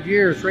 5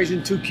 years,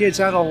 raising 2 kids.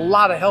 I had a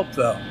lot of help,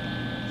 though.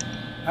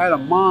 I had a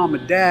mom, a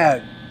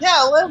dad,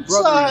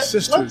 brother, and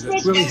sisters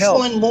that really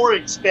helped. Insulin more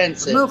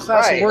expensive. The middle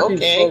class and working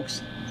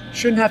folks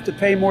shouldn't have to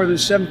pay more than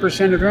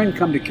 7% of their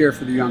income to care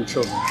for the young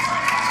children.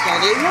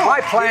 My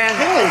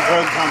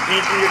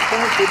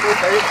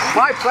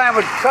plan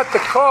would cut the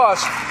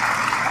cost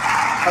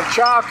of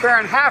child care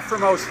in half for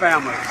most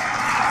families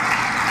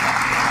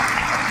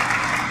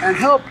and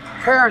help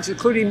parents,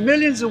 including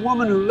millions of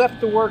women who left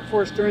the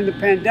workforce during the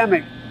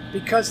pandemic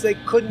because they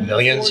couldn't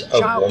afford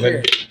child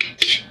care,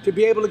 to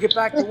be able to get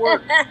back to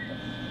work,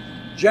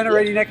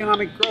 generating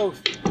economic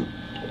growth.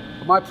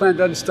 But my plan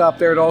doesn't stop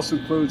there. It also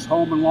includes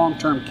home and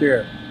long-term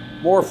care,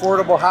 more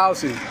affordable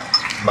housing,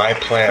 my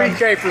plan,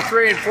 pre-K for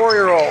 3- and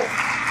 4-year-olds.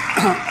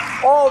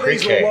 All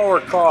these will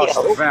lower costs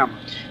for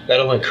families.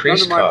 That'll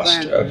increase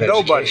cost of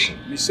education.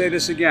 Let me say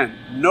this again.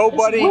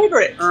 Nobody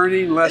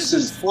earning less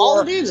than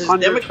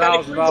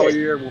 $400,000 a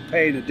year will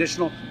pay an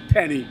additional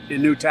penny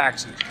in new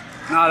taxes.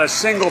 Not a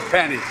single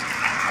penny.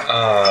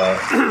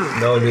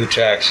 No new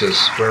taxes.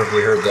 Where have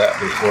we heard that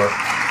before?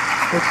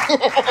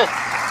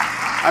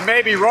 I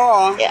may be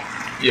wrong.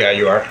 Yeah,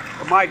 you are.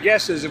 But my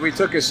guess is if we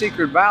took a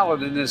secret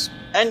ballot in this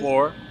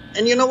floor,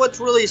 and you know what's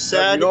really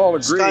sad, we'd all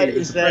agree Scott, that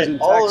is the that present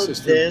all tax of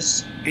system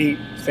this ain't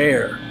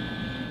fair.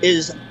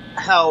 Is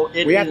how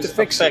it is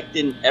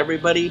affecting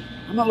everybody.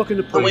 I'm not looking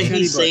to the punish way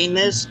anybody. he's saying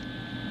this.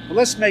 Well,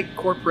 let's make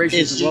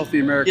corporations and wealthy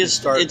Americans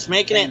start. It's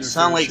making it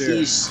sound like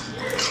he's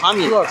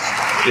communist. Look,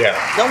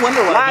 no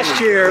wonder why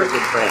last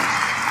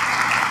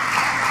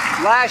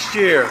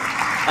year,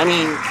 I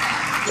mean,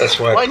 that's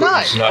why why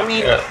Putin's not? not. I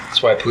mean,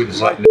 that's why Putin's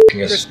not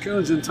nicking us. Chris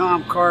Coons and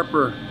Tom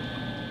Carper.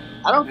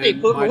 I don't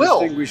think Putin my will.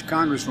 Distinguished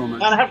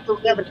Congresswoman. I have to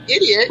have an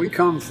idiot. We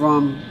come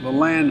from the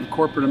land of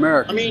corporate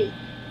America. I mean,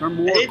 there are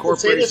more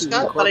corporations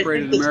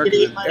incorporated in America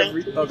than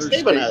every other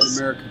state in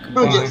America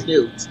combined.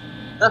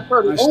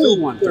 I still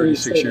won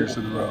 36 years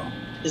in a row.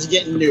 Is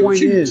getting the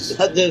point is,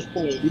 at this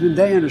point, even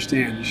they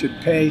understand you should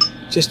pay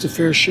just a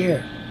fair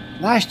share.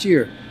 Last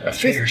year,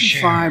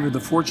 55 of the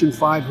Fortune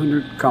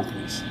 500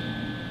 companies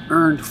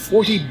earned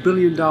 $40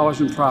 billion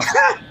in profit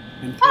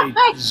and paid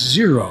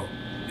zero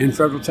in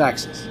federal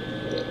taxes.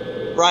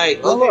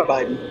 Right. Well, okay, look,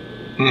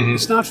 Biden.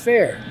 It's not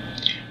fair.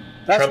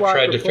 That's Trump why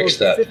tried I to fix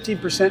that.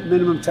 15%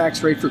 minimum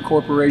tax rate for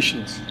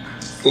corporations.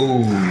 Ooh.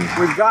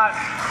 We've got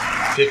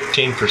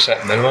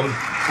 15% minimum.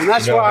 And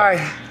that's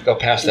why they'll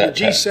pass that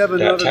the G7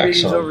 and other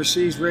meetings on.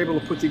 overseas were able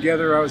to put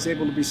together. I was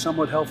able to be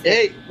somewhat helpful.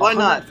 Hey, why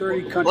not?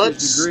 30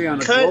 countries agree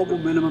on a global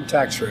minimum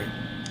tax rate.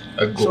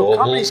 A global so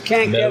companies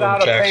can't get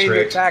out of paying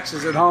their rate.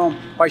 taxes at home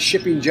by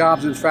shipping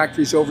jobs in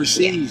factories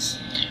overseas.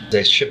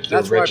 They ship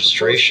the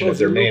registration of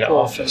their main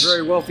office.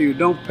 Very wealthy who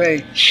don't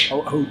pay,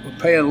 who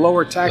pay a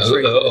lower tax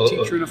rate than a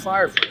teacher and a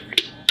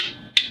firefighter.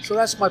 So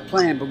that's my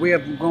plan, but we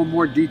have to go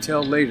more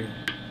detail later.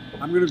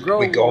 I'm going to grow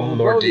the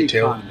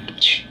economy,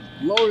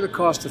 lower the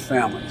cost of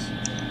families.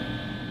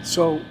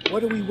 So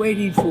what are we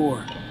waiting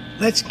for?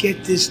 Let's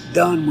get this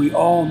done. We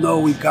all know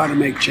we've got to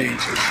make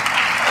changes.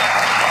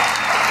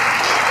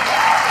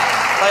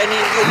 I mean,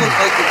 you look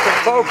like you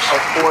couldn't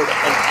afford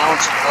an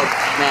ounce of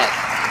meth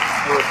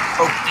or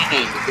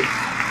cocaine to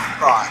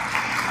try.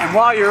 And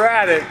while you're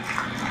at it,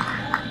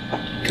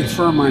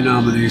 confirm my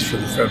nominees for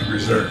the Federal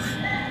Reserve,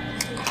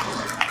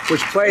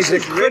 which plays a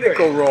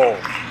critical role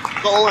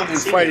in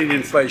fighting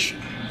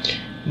inflation.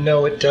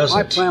 No, it doesn't.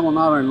 My plan will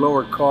not only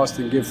lower costs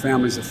and give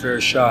families a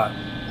fair shot,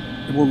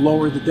 it will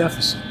lower the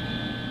deficit.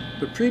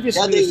 The previous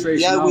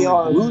administration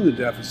ballooned the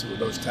deficit with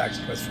those tax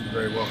cuts for the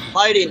very wealthy.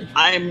 Biden,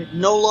 I'm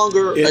no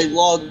longer a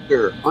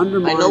logger. I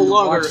no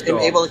longer am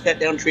able to cut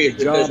down trees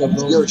because of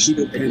your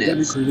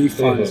stupidness. Pandemic relief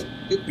funds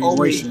being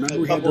wasted. Remember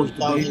we had those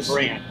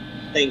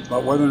debates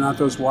about whether or not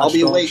those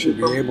watchdogs should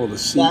be able to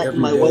see every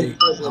day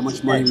how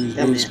much money was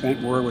being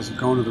spent, where was it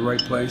going to the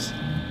right place?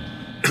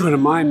 But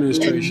in my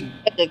administration,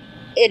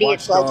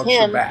 idiots like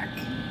him,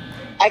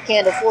 I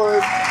can't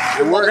afford.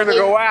 And we're going to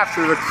go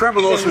after the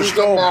criminals who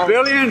stole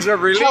billions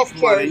of relief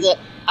money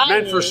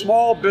meant for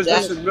small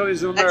business and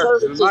millions of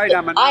Americans. Tonight,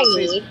 I'm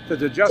announcing that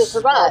the Justice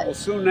Department will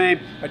soon name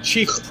a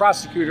chief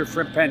prosecutor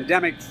for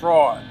pandemic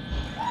fraud.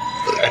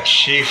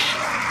 He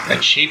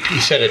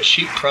said a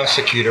chief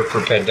prosecutor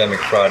for pandemic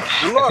fraud.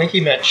 I think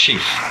he meant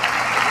chief.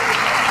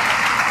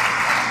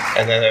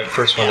 And then the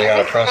first one they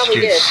ought to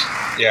prosecute.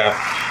 Yeah,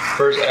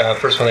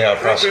 first one they ought to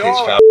prosecute is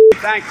foul.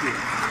 Thank you.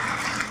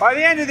 By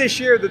the end of this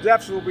year, the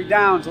deficit will be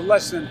down to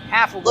less than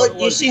half of what it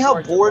was. Look, you see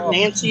how bored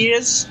Nancy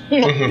is?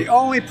 The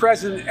only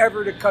president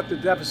ever to cut the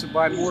deficit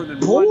by more than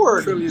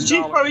 $1 trillion. She's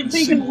probably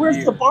thinking,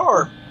 where's the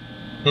bar?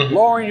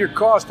 Lowering your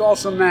cost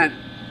also meant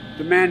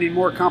demanding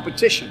more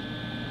competition.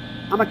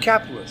 I'm a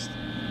capitalist.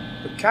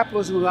 But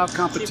capitalism without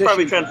competition. She's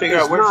probably trying to figure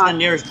out where's the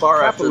nearest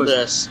bar after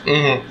this.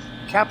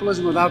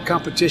 Capitalism without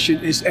competition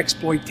is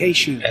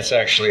exploitation. That's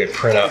actually a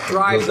printout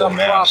from Google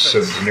Maps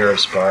of the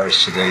nearest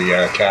bars to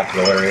the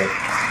capital area.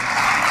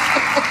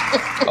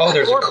 Oh,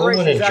 there's a cool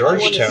one in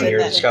Georgetown here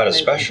that's got a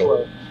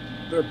special.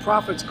 Their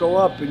profits go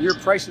up and your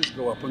prices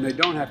go up when they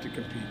don't have to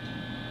compete.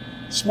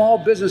 Small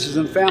businesses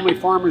and family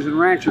farmers and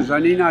ranchers, I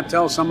need not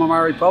tell some of my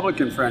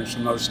Republican friends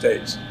from those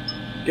states.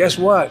 Guess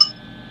what?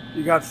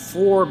 You got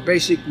 4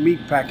 basic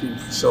meat packing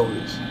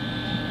facilities.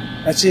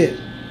 That's it.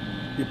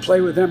 You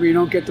play with them or you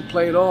don't get to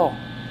play at all.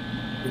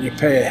 And you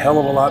pay a hell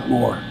of a lot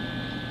more.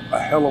 A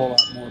hell of a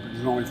lot more, but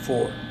there's only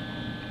 4.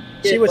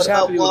 See what's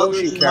happening with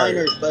ocean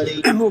carriers,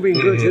 moving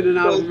goods in and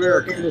out of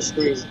America.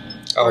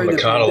 Oh,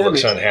 McConnell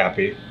looks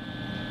unhappy.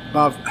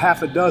 About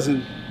half a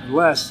dozen or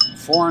less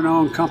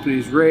foreign-owned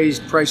companies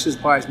raised prices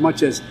by as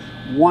much as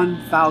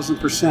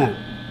 1,000%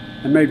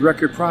 and made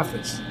record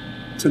profits.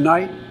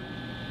 Tonight,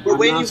 we're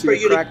waiting for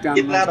you to get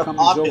out of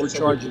office.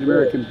 Overcharging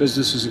American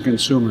businesses and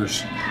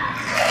consumers.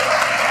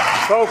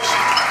 Folks,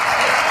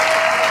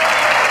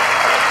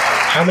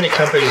 how many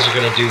companies are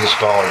going to do this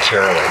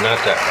voluntarily? Not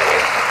that many.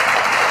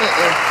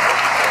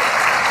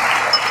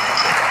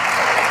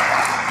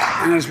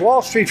 And as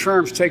Wall Street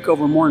firms take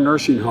over more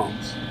nursing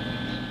homes,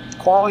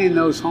 quality in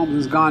those homes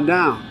has gone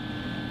down.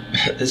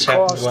 This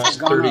happened the last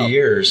 30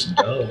 years.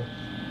 Duh.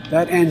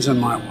 That ends on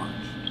my watch.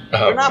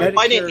 You're not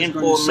fighting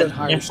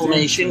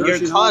inflammation, you're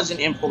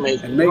causing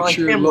inflammation. And make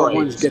sure loved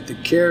ones get the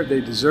care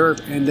they deserve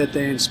and that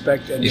they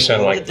inspect. And you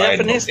sound like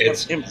Biden.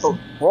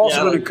 We're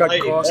also going to cut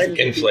costs.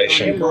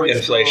 Inflation,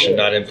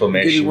 not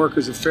inflammation. Giving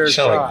workers a fair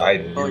shot. You sound like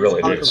Biden. You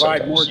really do.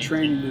 Provide more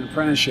training and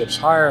apprenticeships.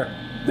 Hire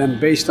them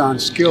based on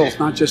skills,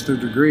 not just their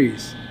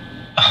degrees.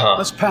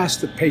 Let's pass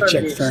the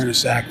Paycheck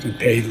Fairness Act and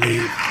paid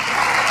leave.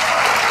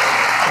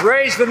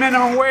 Raise the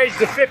minimum wage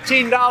to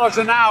 $15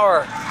 an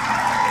hour.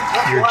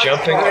 You're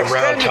jumping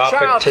around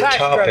topic to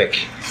topic.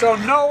 So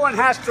no one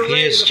has to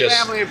raise the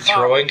family in He is just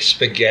throwing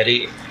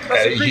spaghetti.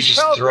 He's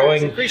just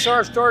throwing increase our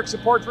historic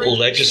support for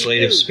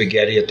legislative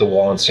spaghetti at the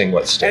wall and seeing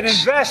what sticks. And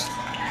invest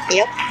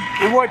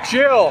in what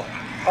Jill,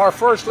 our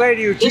First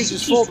Lady who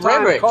teaches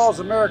full-time, calls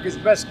America's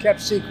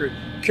best-kept secret,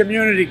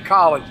 community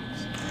colleges.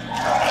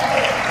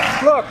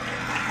 Look.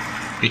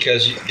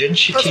 Because didn't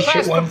she teach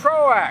it one? The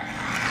PRO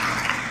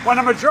Act. When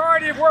a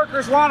majority of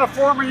workers want to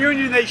form a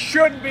union, they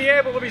shouldn't be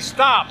able to be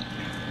stopped.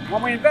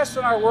 When we invest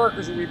in our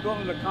workers and we build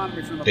an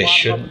economy from the bottom up,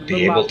 shouldn't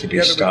be able to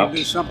be stopped. We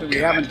can do something we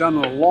haven't done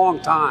in a long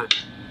time.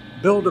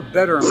 Build a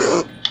better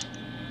America.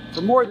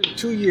 For more than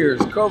 2 years,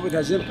 COVID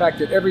has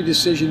impacted every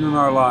decision in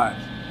our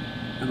lives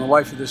and the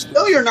life of this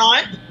nation. No, you're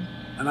not.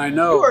 And I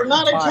know you are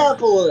not a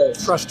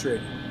capitalist.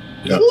 Frustrated,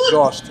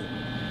 exhausted.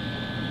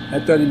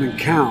 That doesn't even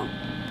count.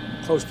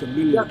 Close to a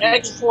million. You're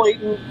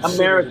exploiting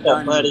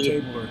America, buddy.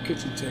 Table or a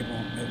kitchen table.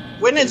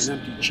 When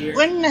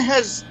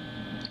has?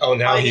 Oh,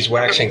 now he's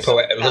waxing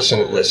poetic. Listen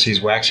to this. He's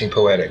waxing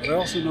poetic. I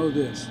also know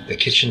this. The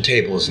kitchen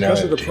table is now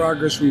because empty. Of the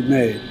progress we've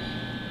made,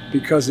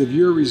 because of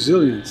your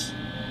resilience,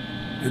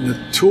 and the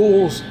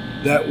tools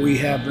that we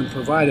have been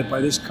provided by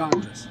this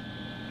Congress.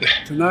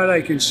 Tonight,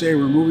 I can say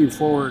we're moving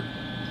forward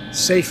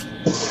safely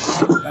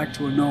back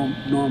to a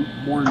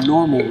more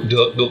normal.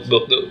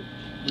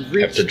 We've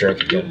reached a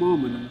good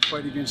moment in the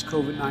fight against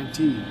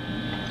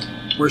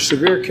COVID-19, where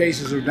severe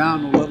cases are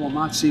down to a level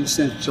not seen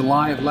since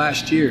July of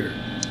last year.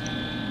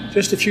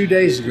 Just a few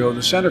days ago,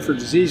 the Center for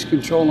Disease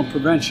Control and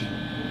Prevention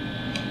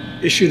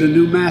issued a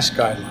new mask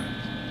guideline.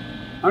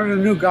 Under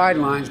the new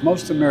guidelines,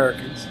 most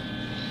Americans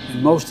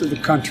and most of the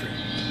country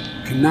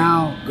can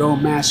now go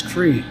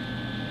mask-free.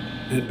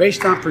 And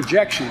based on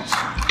projections,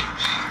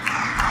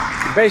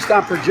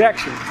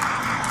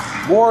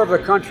 more of the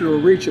country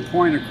will reach a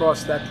point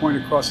across the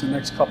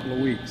next couple of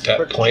weeks.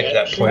 That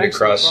point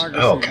across.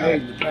 Oh, God.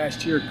 In the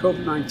past year,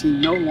 COVID-19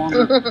 no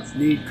longer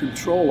need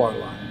control our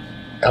lives.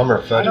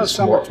 Elmer Fudd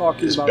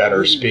is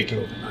better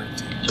speaking.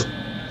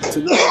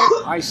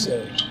 Tonight, I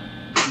say,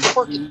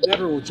 we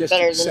never will just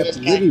accept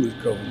living with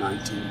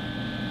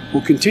COVID-19.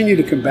 We'll continue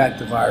to combat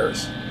the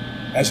virus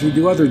as we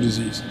do other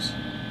diseases.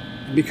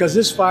 And because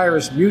this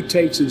virus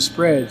mutates and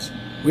spreads,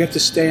 we have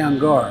to stay on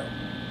guard.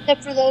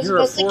 Except for those of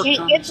us that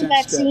can't get the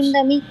vaccine,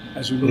 dummy.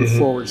 As we move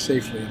forward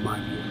safely, in my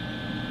view.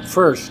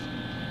 First,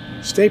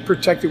 stay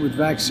protected with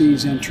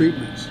vaccines and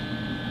treatments.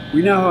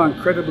 We know how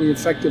incredibly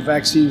effective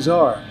vaccines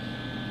are.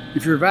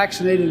 If you're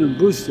vaccinated and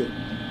boosted,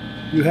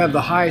 You have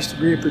the highest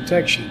degree of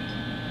protection.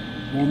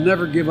 We'll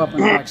never give up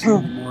on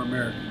vaccinating more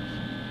Americans.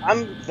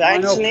 I'm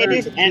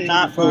vaccinated and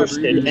not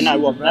boosted, and I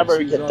will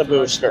never get the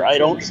booster. I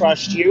don't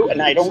trust you,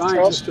 and I don't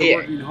trust it.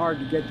 Working hard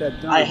to get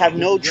that done. I have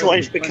no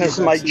choice because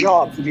of my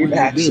job to be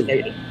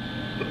vaccinated.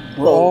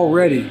 We're all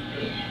ready.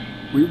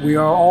 We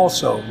are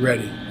also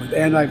ready with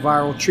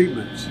antiviral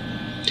treatments.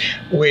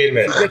 Wait a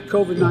minute. If you get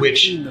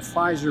COVID-19, the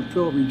Pfizer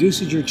pill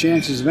reduces your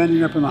chances of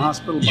ending up in the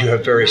hospital. You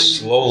have very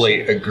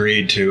slowly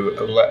agreed to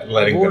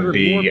letting them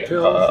be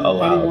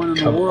allowed. Anyone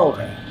in the world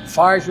had.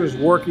 Pfizer is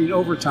working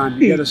overtime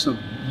to get us 1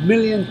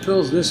 million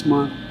pills this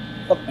month.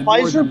 The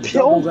Pfizer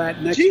pill?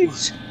 That next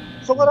month.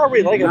 So what are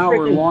we, like now a freaking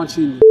we're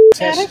launching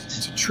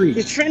tests to treat.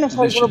 He's trying to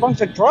fight with a bunch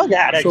of drug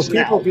addicts so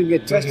people can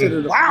get tested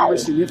at a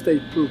pharmacy, and if they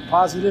prove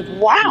positive,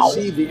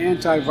 receive the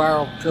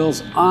antiviral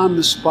pills on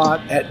the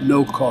spot at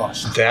no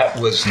cost. That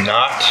was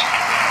not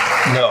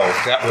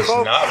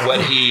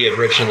what he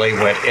originally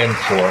went in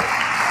for.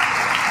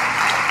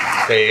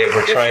 They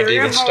were trying to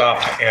even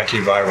stop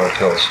antiviral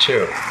pills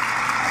too.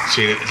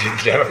 See,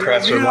 the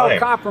Democrats are lying.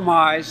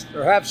 Compromised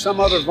or have some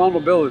other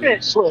vulnerability.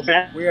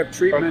 We have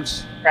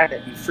treatments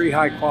and free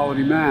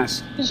high-quality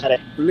masks.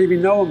 We're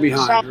leaving no one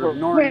behind or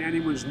ignoring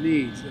anyone's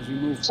needs as we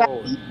move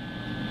forward.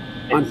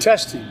 On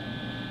testing,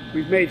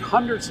 we've made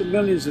hundreds of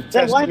millions of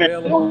tests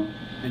available,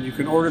 and you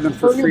can order them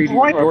for free to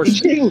your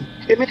doorstep.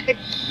 And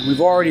we've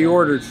already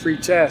ordered free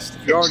tests.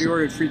 If you already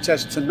ordered free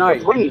tests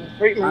tonight,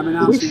 I'm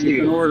announcing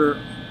you can order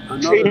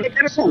another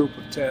group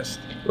of tests.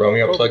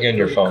 Romeo, plug in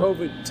your phone.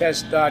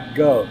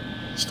 COVIDtest.gov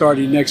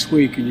starting next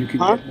week, and you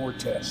can get more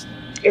tests.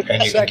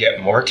 And you can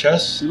get more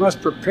tests? We must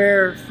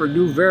prepare for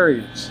new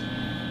variants.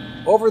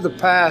 Over the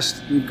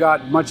past, we've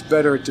gotten much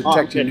better at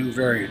detecting new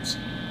variants.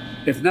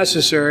 If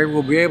necessary,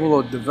 we'll be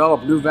able to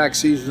develop new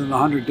vaccines in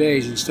 100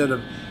 days instead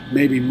of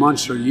maybe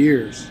months or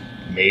years.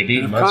 Maybe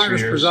and if months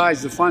Congress or years.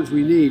 provides the funds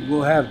we need,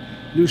 we'll have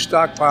new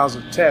stockpiles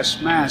of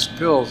tests, masks,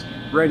 pills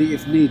ready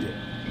if needed.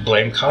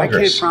 Blame Congress.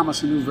 I can't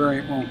promise a new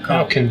variant won't come.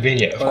 How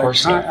convenient, of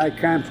course not. I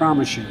can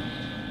promise you,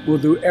 we'll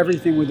do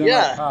everything within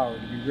our power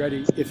to be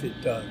ready if it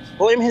does.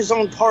 Blame his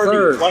own party.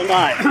 Third. Why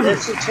not?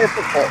 That's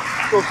typical.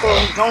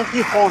 Don't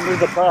people under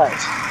the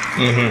bus.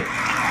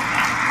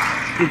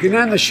 We can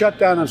end the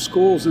shutdown of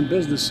schools and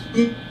businesses.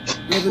 We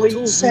have the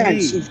tools we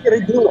need. He's going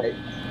to do it.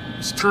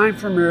 It's time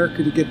for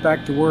America to get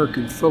back to work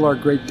and fill our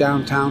great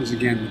downtowns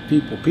again with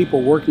people.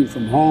 People working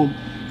from home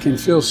can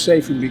feel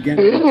safe and begin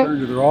to return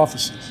to their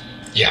offices.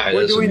 Yeah,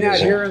 we're doing that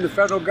here in the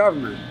federal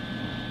government.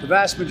 The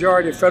vast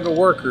majority of federal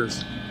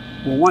workers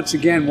will once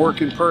again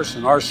work in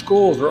person. Our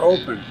schools are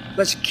open.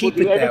 Let's keep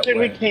it that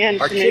way.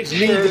 Our kids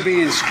need to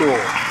be in school.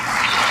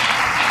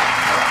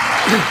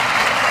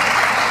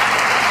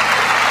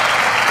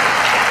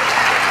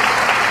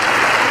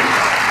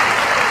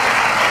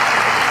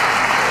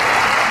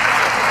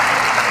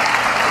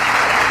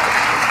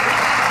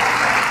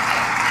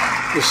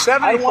 The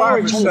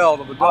 75%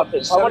 of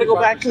adults. I want to go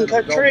back and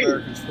cut trees.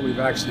 Americans fully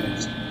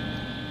vaccinated.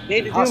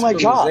 Need to do my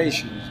job.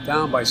 Hospitalization is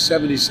down by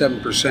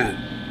 77%.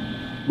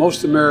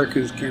 Most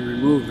Americans can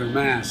remove their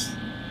masks.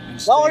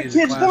 Well, our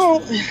kids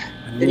don't.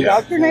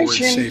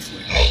 Indoctrination.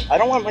 I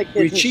don't want my kids in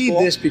school. We achieved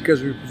this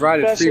because we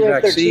provided free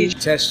vaccine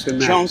tests and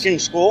masks. Junk in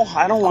school.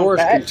 I don't want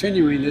that. Of course,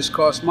 continuing this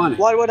costs money.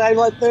 Why would I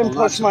let them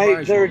push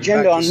their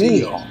agenda on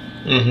me?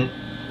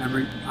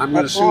 I'm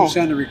going to soon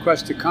send a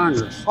request to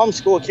Congress.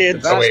 Homeschool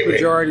kids. The vast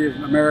majority of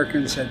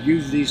Americans have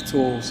used these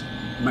tools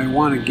and may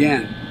want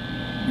again.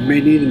 You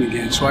may need them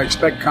again. So I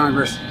expect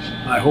Congress,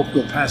 and I hope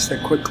we'll pass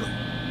that quickly.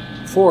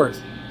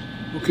 Fourth,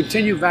 we'll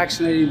continue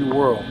vaccinating the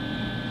world.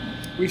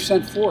 We've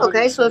sent 400.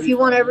 Okay, so if you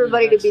want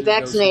everybody to be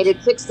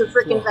vaccinated, fix the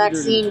freaking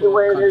vaccine to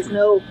where there's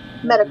no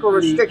medical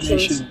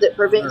restrictions that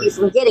prevent you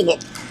from getting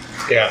it.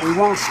 Yeah. We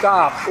won't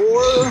stop.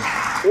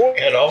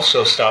 And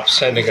also stop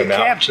sending them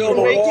out to the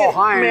make world.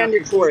 it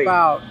mandatory.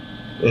 Well,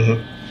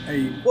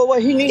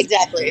 what he needs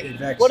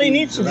what he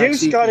needs to do,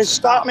 Scott, is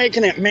stop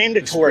making it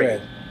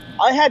mandatory.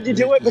 I had to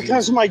do it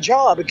because of my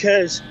job.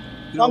 Because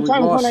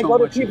sometimes when I go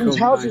to people's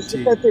houses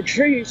to cut their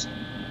trees,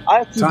 I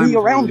have to be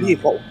around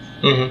people.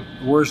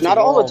 Worst not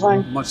all the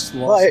time, much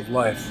loss of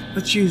life.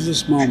 Let's use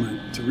this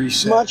moment to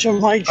reset. Much of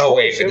my choice. Oh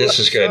wait, this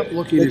is good.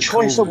 The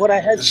choice of what I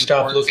had.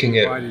 Stop looking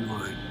at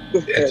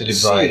the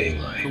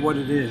dividing line for what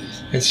it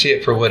is, and see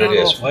it for what it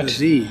is. What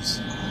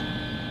disease?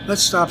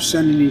 Let's stop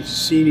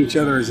seeing each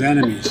other as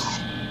enemies.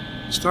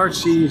 Start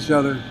seeing each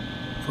other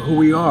for who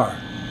we are,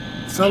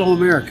 fellow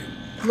American.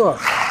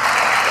 Look.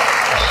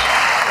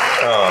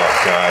 Oh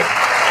God,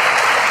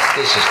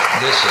 this is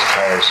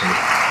tiresome.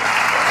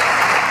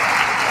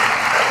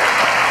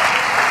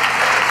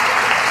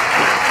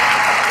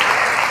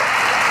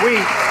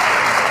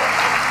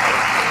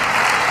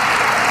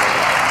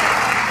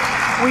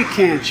 We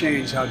can't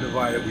change how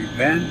divided we've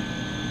been.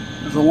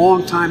 It's a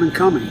long time in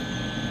coming.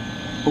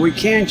 But we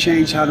can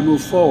change how to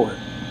move forward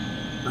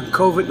on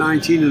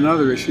COVID-19 and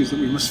other issues that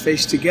we must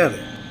face together.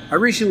 I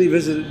recently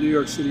visited New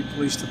York City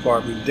Police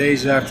Department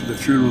days after the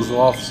funerals of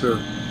Officer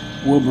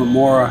Wilbur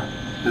Mora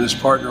and his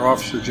partner,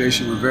 Officer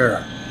Jason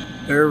Rivera.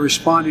 They were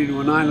responding to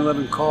a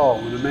 9/11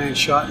 call when a man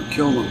shot and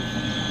killed them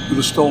with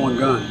a stolen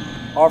gun.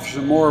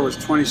 Officer Moore was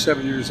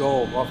 27 years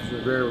old. Officer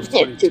Rivera was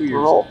 22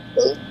 years old.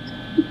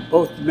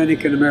 Both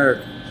Dominican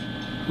Americans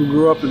who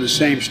grew up in the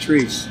same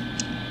streets,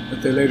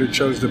 but they later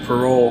chose to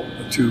patrol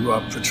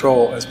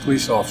as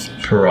police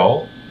officers.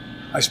 Parole?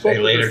 I spoke they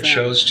later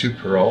chose to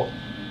parole?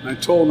 And I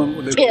told them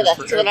they were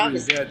forever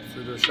dead for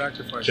their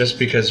sacrifices. Just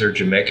because they're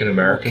Jamaican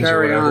Americans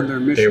or whatever,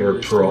 they were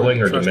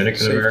paroling, or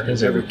Dominican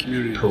Americans, they were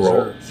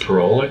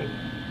paroling?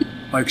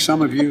 Like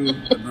some of you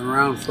have been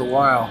around for a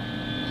while.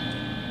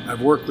 I've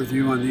worked with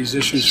you on these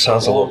issues.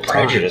 Sounds a little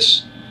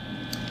prejudiced.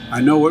 I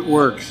know what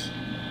works.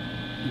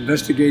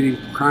 Investigating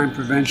crime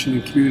prevention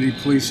and community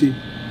policing,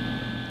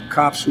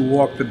 cops who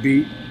walk the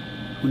beat,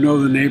 who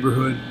know the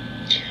neighborhood.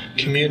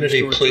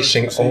 Community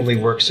policing only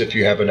works if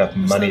you have enough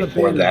money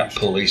for that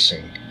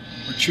policing.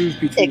 Or choose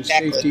between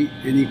safety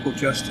and equal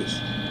justice.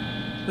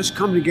 Let's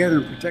come together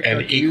and protect our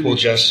community. And equal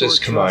justice,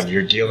 come on,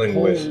 you're dealing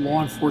with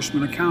law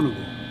enforcement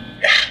accountable.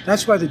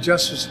 That's why the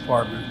Justice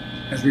Department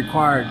has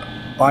required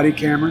body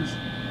cameras,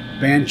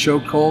 banned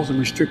chokeholds, and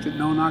restricted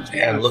no-knocks.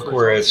 And look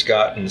where it's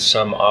gotten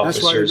some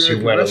officers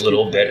who went a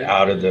little bit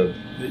out of the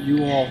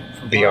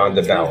beyond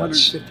the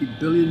balance, $350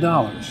 billion,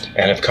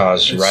 and have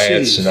caused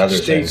riots and other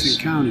things. States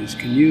and counties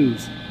can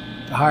use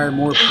to hire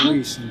more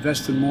police,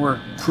 invest in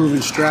more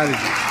proven strategies.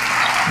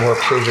 More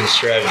proven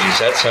strategies.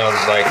 That sounds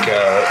like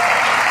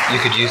you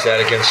could use that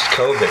against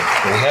COVID.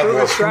 We have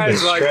more proven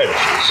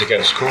strategies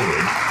against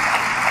COVID.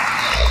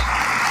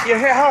 You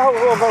hear how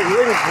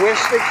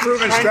linguistic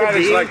proven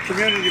strategies like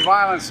community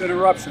violence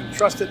interruption,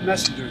 trusted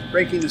messengers,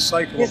 breaking the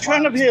cycle. You're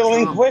trying to be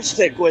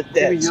linguistic with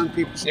this. Giving young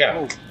people some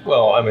hope.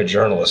 Well, I'm a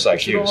journalist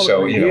like you,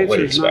 so you know what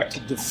to expect.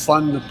 Not to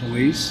defund the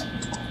police.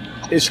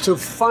 It's to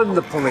fund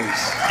the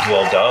police.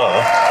 Well,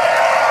 duh.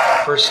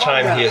 First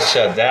time he has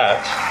said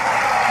that.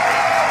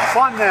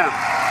 Fund them.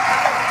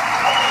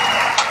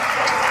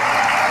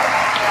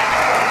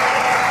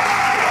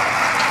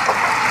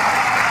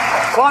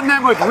 Fund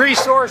them with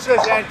resources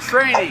and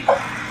training.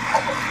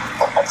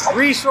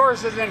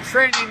 Resources and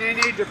training they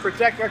need to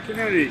protect our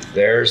communities.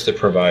 There's the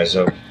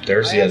proviso.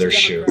 There's the other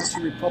shoe. Democrats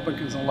and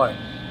Republicans alike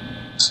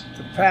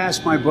to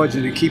pass my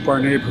budget and keep our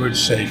neighborhoods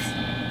safe.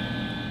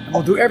 And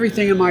we'll do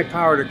everything in my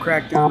power to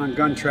crack down on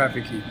gun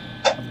trafficking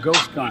of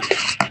ghost guns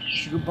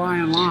you can buy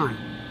online,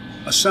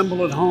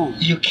 assemble at home.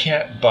 You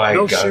can't buy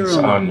guns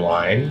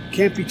online.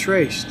 Can't be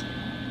traced.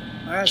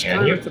 I asked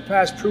Congress to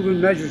pass proven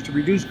measures to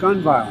reduce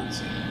gun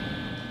violence.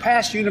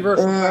 Pass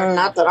universal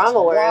not that I'm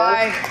aware of.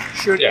 Why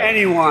should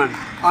anyone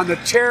on the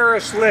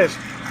terrorist list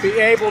be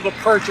able to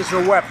purchase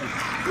a weapon?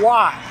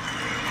 Why?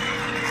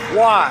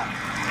 Why?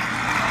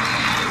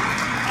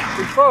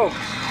 And folks,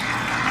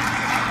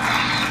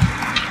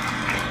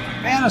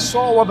 ban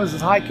assault weapons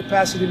with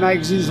high-capacity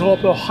magazines hold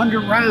up to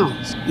 100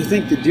 rounds. You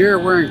think the deer are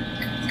wearing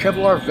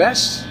Kevlar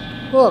vests?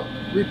 Look,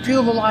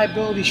 repeal the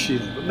liability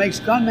shield. It makes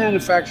gun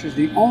manufacturers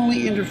the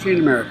only industry in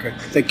America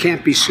that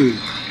can't be sued.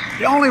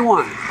 The only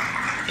one.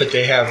 But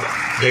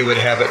they would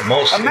have at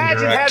most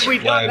Imagine indirect had we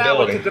done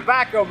liability. that with the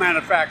tobacco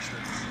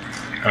manufacturers.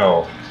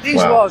 Oh, These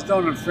laws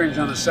don't infringe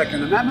on the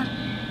Second Amendment.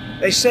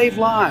 They save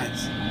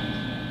lives.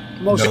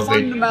 The most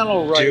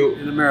fundamental right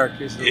in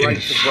America is the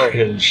right to vote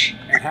and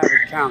have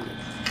it counted.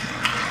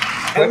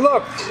 And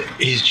look,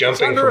 he's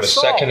jumping from a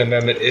Second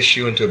Amendment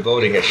issue into a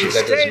voting issue.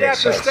 That doesn't make sense.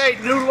 State after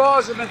state, new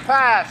laws have been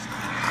passed.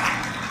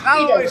 Not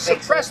only to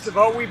suppress the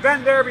vote, we've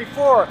been there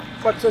before,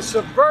 but to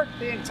subvert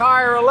the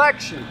entire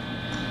election.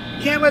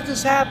 Can't let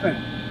this happen.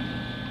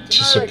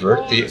 To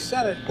subvert the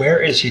Senate.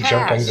 Where is he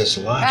jumping this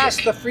logic? Pass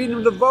the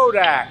Freedom to Vote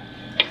Act.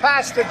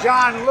 Pass the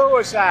John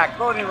Lewis Act,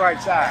 Voting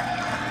Rights Act.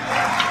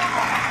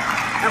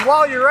 And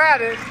while you're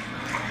at it,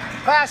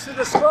 pass the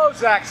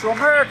Disclose Act so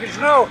Americans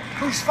know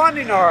who's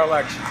funding our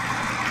election.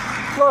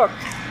 Look,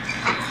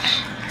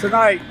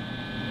 tonight,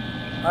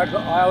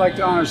 I like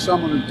to honor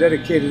someone who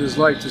dedicated his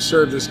life to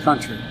serve this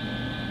country.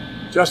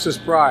 Justice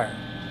Breyer,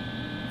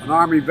 an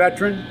Army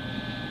veteran,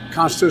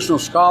 constitutional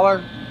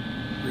scholar,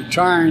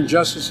 retiring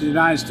Justice of the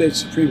United States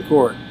Supreme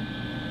Court.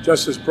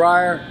 Justice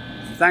Breyer,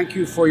 thank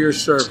you for your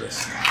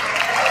service.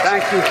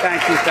 Thank you,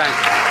 thank you, thank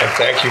you. And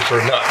thank you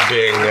for not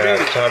being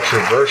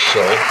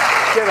controversial.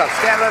 Get up,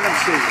 stand, let them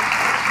see you.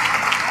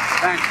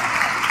 Thank you.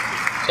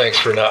 Thanks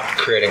for not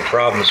creating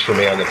problems for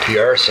me on the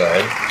PR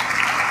side.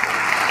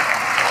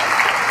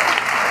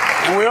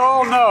 And we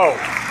all know,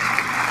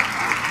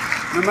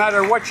 no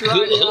matter what your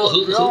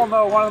ideology, we all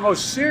know one of the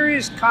most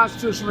serious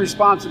constitutional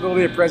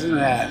responsibility a president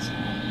has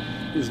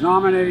is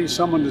nominating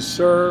someone to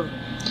serve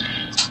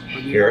on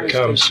the United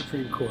States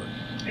Supreme Court.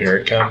 Here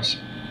it comes.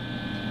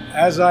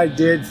 As I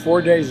did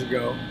 4 days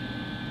ago,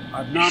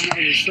 I've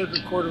nominated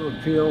Circuit Court of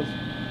Appeals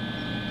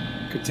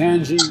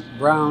Ketanji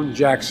Brown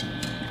Jackson,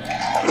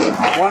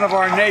 one of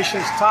our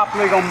nation's top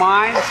legal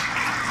minds,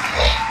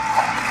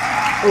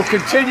 who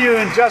continue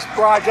in Justice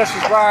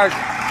Breyer's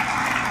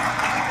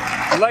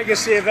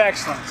legacy of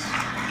excellence.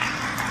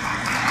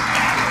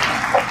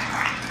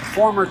 A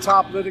former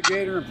top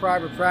litigator in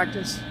private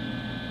practice,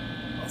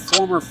 a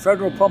former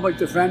federal public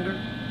defender,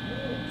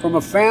 from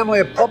a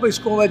family of public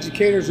school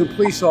educators and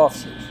police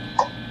officers.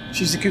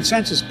 She's a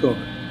consensus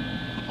builder.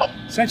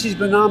 Since she's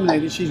been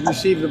nominated, she's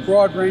received a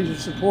broad range of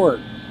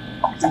support,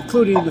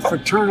 including the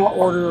Fraternal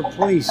Order of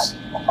Police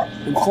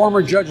and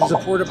former judges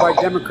supported by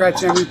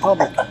Democrats and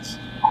Republicans.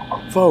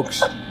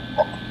 Folks,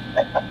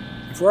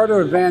 if we're to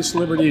advance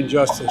liberty and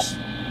justice,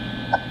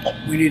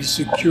 we need to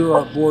secure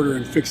our border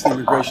and fix the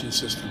immigration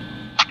system.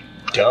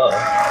 Duh.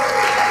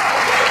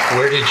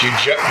 Where did you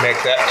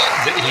make that?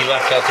 He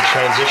left out the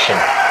transition.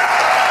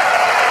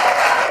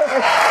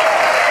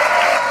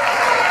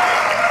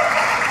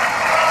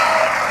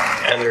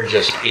 And they're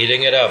just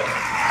eating it up.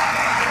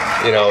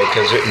 You know,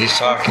 because he's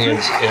talking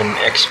in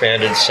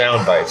expanded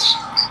sound bites.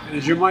 And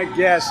as you might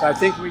guess, I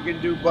think we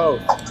can do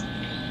both.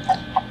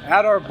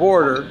 At our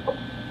border,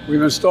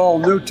 we've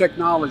installed new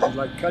technology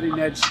like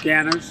cutting-edge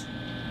scanners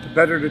to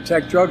better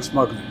detect drug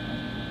smuggling.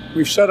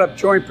 We've set up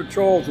joint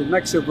patrols with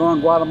Mexico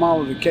and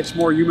Guatemala to catch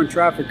more human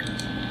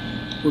traffickers.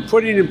 We're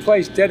putting in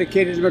place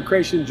dedicated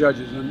immigration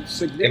judges and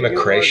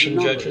immigration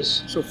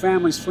judges, so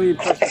families fleeing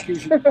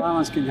persecution and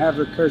violence can have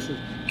their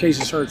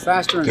cases heard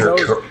faster, and those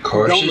who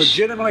don't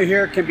legitimately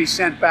hear can be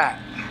sent back.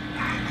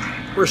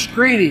 We're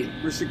screening,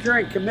 we're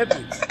securing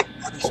commitments,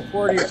 we're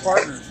supporting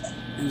partners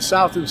in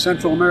South and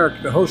Central America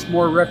to host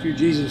more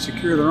refugees and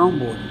secure their own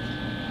borders.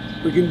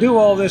 We can do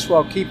all this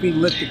while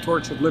keeping lit the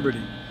torch of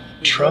liberty.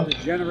 Trump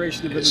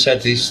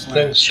said these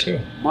things too.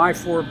 My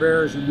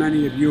forebears and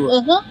many of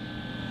yours.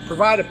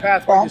 Provide a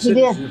pathway to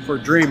citizenship for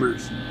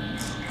dreamers,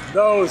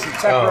 those with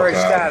temporary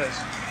status,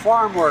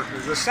 farm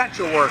workers,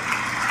 essential workers.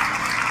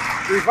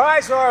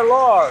 Revise our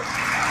laws.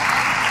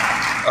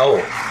 Oh,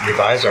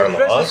 revise our laws?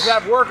 Businesses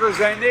have workers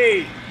they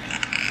need,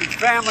 and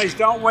families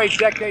don't wait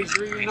decades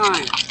to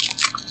reunite.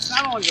 It's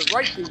not only the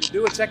right thing to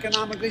do, it's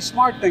economically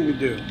smart thing to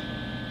do.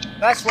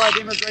 That's why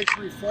the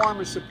immigration reform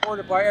is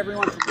supported by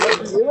everyone from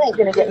you ain't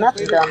gonna get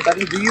nothing done,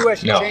 buddy. The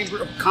U.S.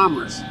 Chamber of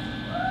Commerce.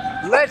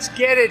 Let's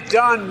get it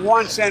done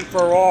once and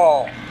for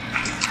all.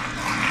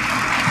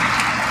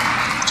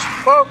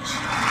 Folks,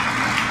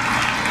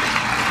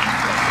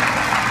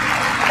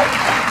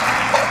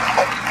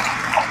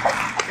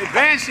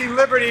 advancing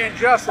liberty and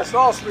justice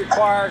also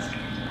requires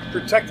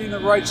protecting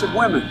the rights of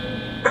women.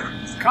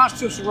 The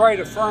constitutional right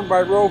affirmed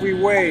by Roe v.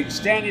 Wade,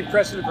 standing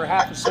precedent for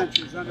half a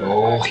century.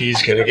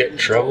 He's going to get in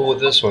trouble with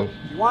this one.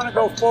 If you want to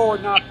go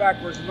forward, not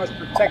backwards, you must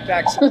protect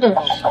access to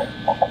health care,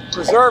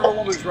 preserve a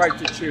woman's right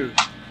to choose,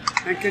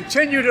 and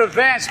continue to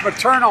advance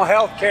maternal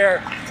health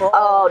care for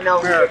all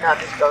Americans. He did not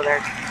just go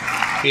there.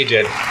 He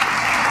did.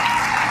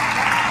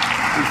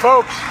 And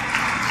folks,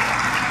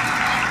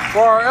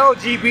 for our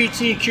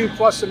LGBTQ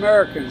plus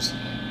Americans,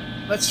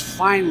 let's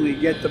finally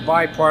get the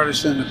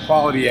Bipartisan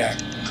Equality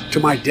Act to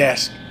my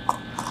desk.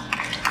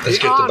 Let's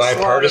get the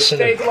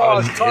bipartisan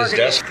on his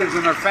desk.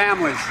 And their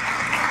families.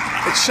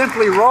 It's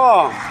simply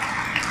wrong.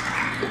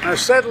 And I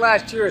said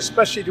last year,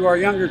 especially to our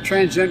younger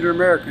transgender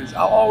Americans,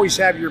 I'll always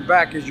have your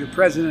back as your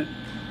president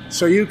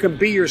so you can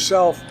be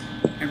yourself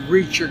and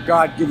reach your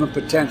God-given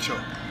potential.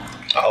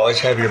 I'll always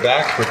have your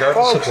back,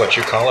 regardless of what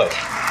you call it.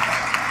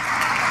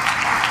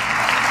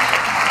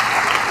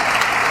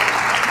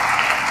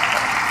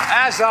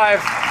 As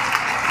I've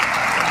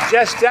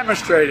just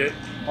demonstrated,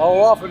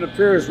 all often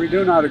appears we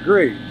do not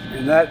agree,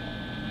 and that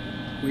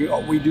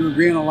we do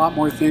agree on a lot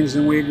more things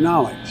than we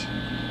acknowledge.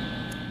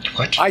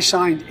 What? I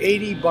signed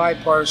 80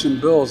 bipartisan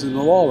bills into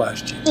law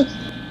last year,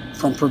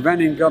 from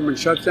preventing government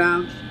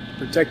shutdowns,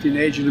 protecting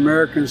Asian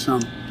Americans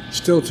from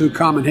still too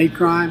common hate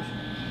crimes,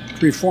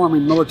 to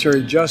reforming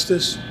military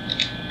justice,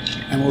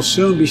 and will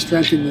soon be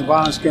strengthening the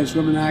Violence Against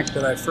Women Act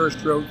that I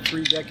first wrote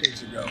 3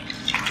 decades ago.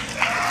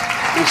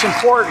 And it's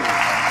important.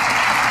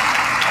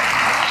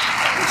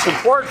 It's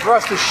important for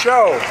us to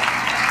show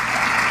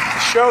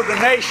the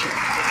nation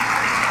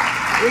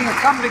we can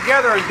come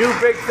together and do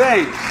big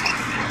things.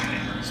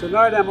 So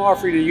tonight I'm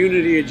offering a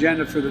unity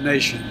agenda for the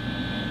nation.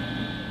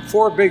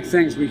 4 big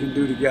things we can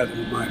do together,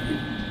 in my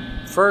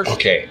opinion. First,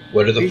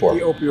 what are the 4? Beat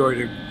the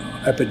opioid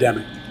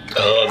epidemic.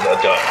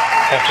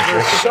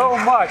 There's so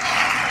much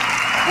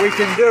we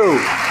can do.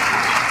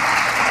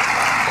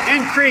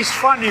 Increase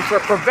funding for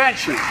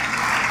prevention,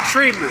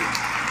 treatment,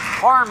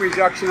 harm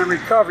reduction, and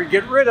recovery.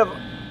 Get rid of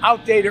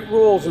outdated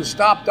rules and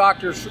stop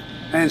doctors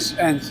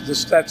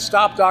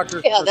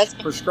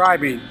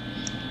prescribing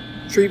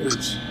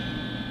treatments.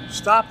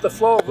 Stop the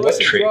flow of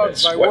illicit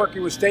drugs by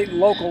working with state and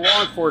local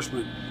law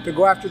enforcement to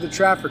go after the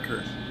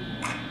traffickers.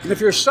 And if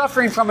you're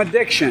suffering from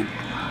addiction,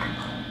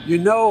 you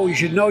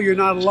should know you're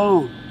not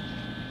alone.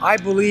 I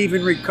believe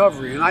in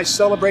recovery, and I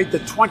celebrate the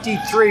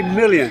 23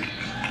 million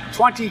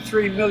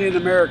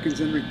Americans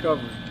in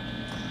recovery.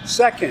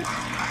 Second,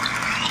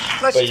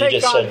 let's take on mental health. But you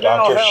just said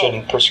doctors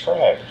shouldn't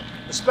prescribe.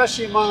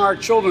 Especially among our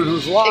children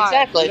whose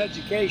lives and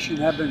education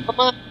have been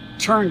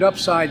turned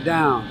upside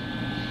down.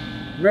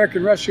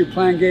 American Rescue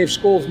Plan gave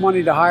schools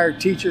money to hire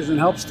teachers and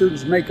help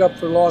students make up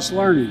for lost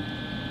learning.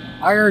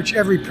 I urge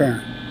every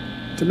parent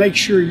to make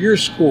sure your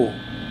school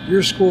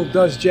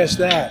does just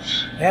that.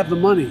 Have the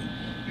money.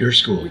 Your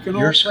school. We can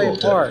all play a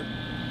part.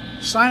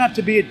 Sign up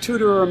to be a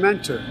tutor or a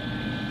mentor.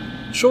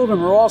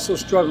 Children were also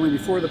struggling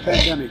before the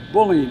pandemic.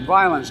 Bullying,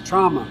 violence,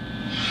 trauma,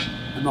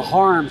 and the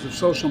harms of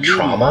social media.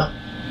 Trauma?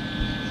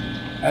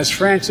 As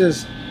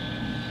Frances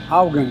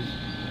Haugen,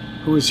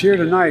 who is here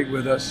tonight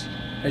with us,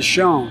 has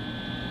shown,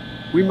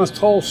 we must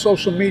hold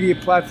social media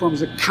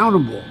platforms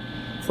accountable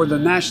for the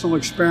national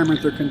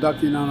experiment they're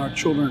conducting on our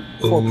children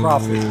for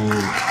profit.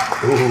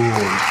 Ooh,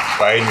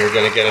 Biden, you're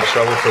going to get in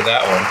trouble for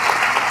that one.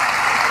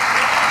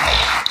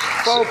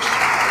 Folks,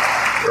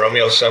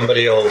 Romeo,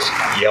 somebody will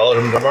yell at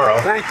him tomorrow.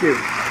 Thank you.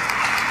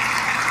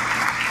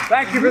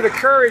 Thank you for the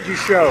courage you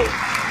showed.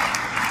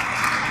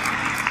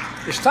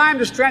 It's time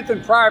to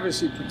strengthen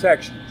privacy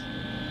protections.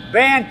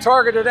 Ban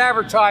targeted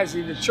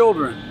advertising to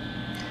children.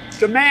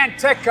 Demand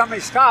tech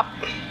companies stop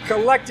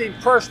collecting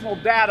personal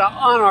data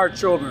on our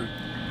children.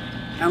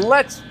 And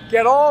let's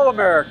get all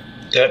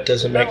Americans that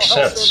doesn't make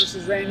sense.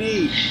 Services they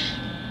need.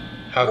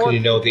 How can you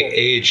know the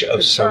age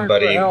of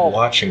somebody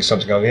watching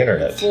something on the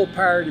internet? Full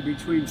parity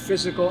between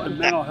physical and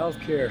mental health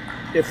care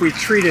if we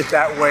treat it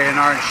that way in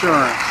our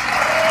insurance.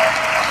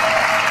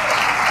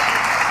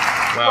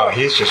 Wow,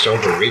 he's just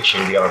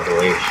overreaching beyond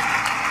belief.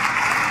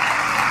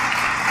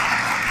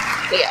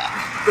 Yeah.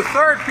 The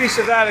third piece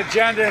of that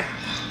agenda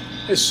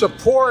is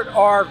support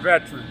our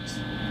veterans.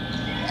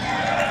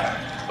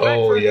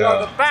 Veterans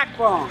are the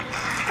backbone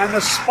and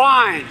the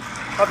spine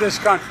of this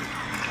country.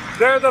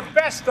 They're the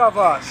best of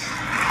us.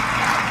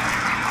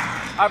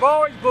 I've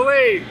always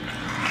believed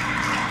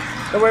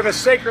that we have a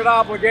sacred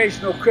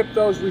obligation to equip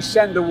those we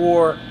send to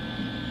war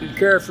and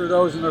care for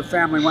those in their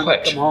family when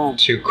they come home.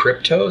 To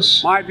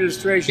cryptos? My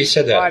administration he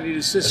said that.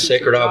 A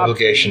sacred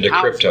obligation to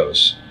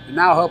cryptos. And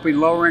now helping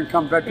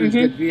lower-income veterans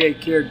get VA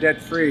care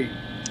debt-free.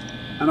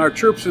 And our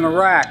troops in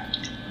Iraq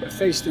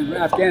faced in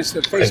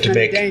Afghanistan faced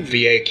many dangers.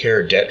 VA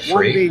care debt-free.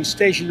 One being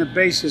stationed at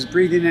bases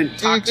breathing in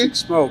toxic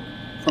smoke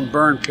from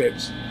burn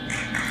pits.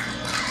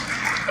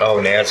 Oh,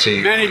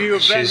 Nancy. Many of you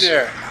have been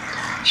there.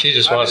 She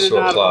just wants to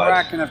applaud. I've been out of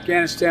Iraq and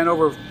Afghanistan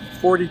over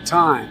 40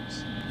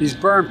 times. These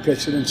burn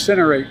pits that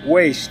incinerate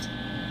waste,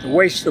 the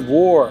waste of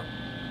war,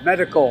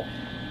 medical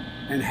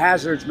and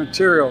hazardous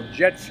material,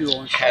 jet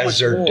fuel, and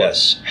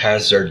hazardous.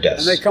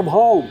 And they come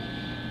home.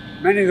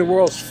 Many of the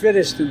world's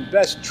fittest and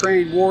best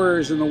trained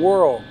warriors in the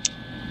world.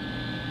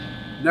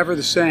 Never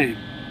the same.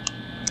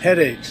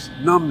 Headaches,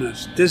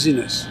 numbness,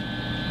 dizziness.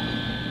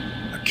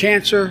 A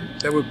cancer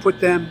that would put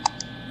them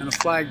in a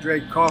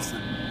flag-draped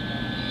coffin.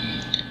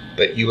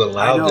 But you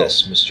allow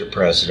this, Mr.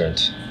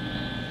 President.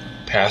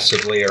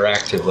 Passively or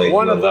actively, you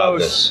allow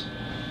this.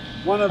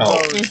 One of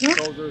those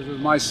soldiers was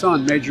my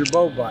son, Major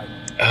Bo Biden.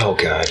 Oh,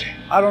 God.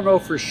 I don't know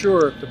for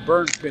sure if the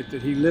burn pit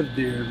that he lived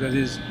near, that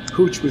his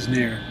hooch was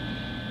near.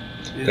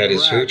 That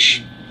his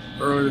hooch?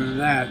 Earlier than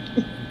that.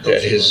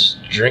 That his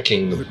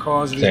drinking the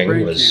cause of his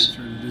brain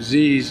cancer, the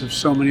disease of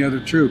so many other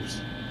troops.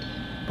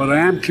 But I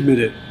am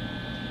committed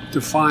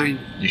to find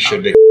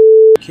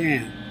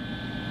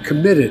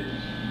committed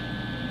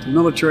to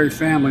military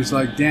families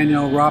like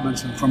Danielle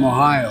Robinson from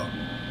Ohio,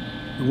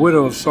 the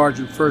widow of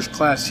Sergeant First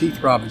Class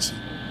Heath Robinson.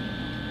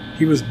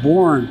 He was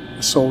born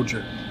a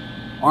soldier,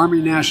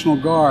 Army National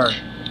Guard,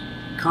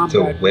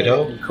 combat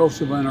in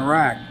Kosovo and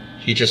Iraq.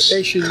 He just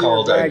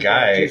called a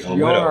guy a widow.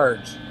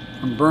 Yards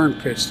from burn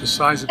pits the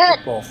size of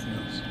football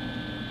fields.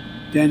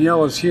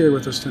 Danielle is here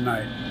with us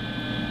tonight.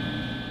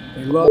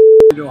 They love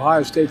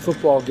Ohio State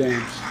football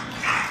games.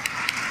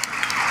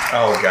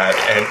 Oh, God.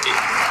 And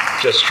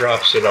just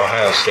drops in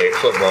Ohio State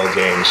football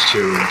games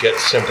to get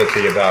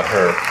sympathy about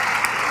her.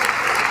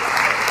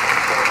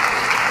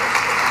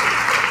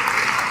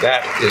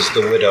 That is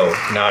the widow,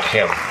 not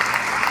him.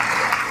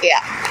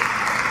 Yeah.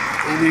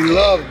 And he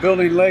loved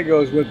building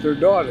Legos with their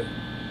daughter.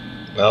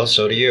 Well,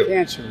 so do you.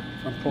 Cancer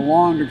from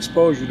prolonged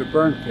exposure to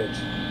burn pits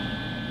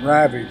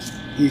ravaged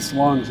Heath's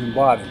lungs and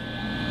body.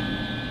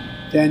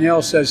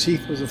 Danielle says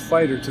Heath was a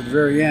fighter to the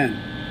very end.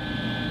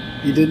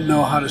 He didn't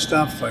know how to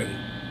stop fighting.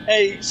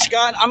 Hey,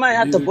 Scott, I might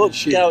have to book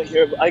out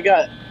here. I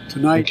got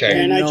tonight,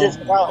 and I just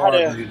about had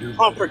a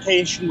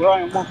confrontation where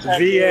I almost had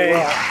VA.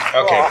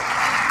 Okay.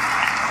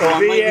 So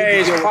the VA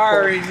is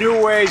acquiring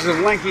new ways of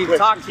linking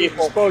toxic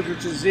exposure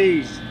to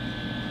disease,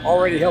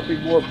 already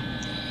helping more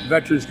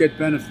veterans get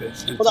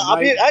benefits. And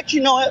tonight,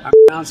 actually, no. I'm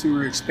announcing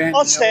we're expanding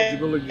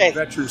eligibility to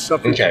veterans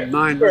suffering from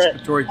 9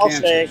 respiratory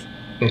cancers.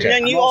 And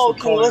then you all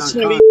can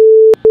listen to me.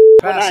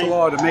 Pass a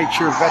law to make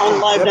sure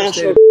veterans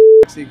devastated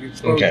toxic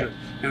exposure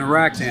in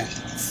Iraq can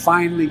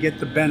finally get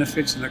the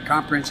benefits and the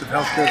comprehensive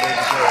health care they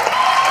deserve.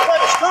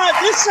 But Scott,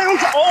 this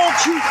sounds all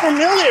too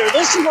familiar.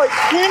 This is like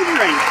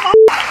pandering.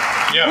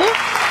 Yeah.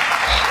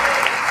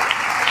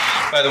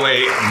 By the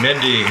way,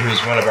 Mindy, who's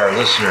one of our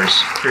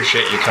listeners,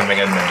 appreciate you coming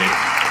in, Mindy.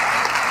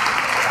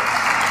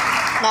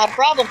 Not a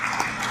problem.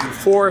 And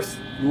fourth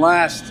and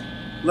last,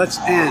 let's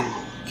end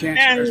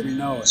cancer as we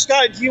know it.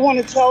 Scott, do you want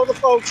to tell the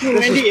folks who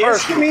Mindy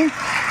is to me?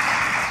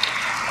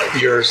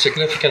 Your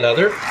significant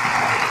other?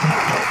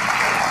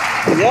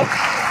 Yep.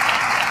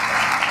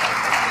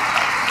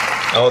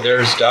 Oh,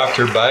 there's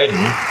Dr.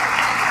 Biden.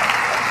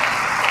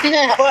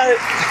 But,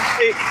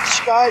 hey,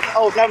 Scott,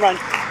 oh, never mind.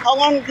 How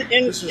long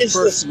is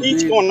the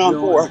speech going on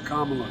for?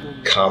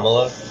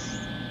 Kamala?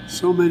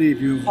 So many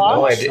of you.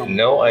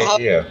 No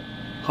idea.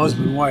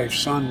 Husband, wife,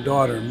 son,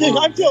 daughter. Dude,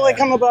 I feel like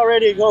I'm about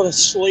ready to go to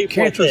sleep.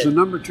 Cancer is the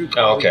number 2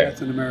 cause of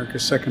death in America,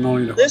 second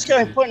only to this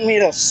guy putting me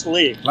to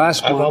sleep.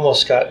 Last month, I've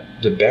almost got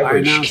the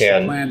beverage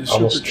can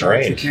almost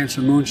drained. The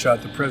cancer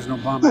moonshot that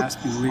President Obama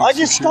asked me to lead. I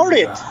just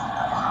started.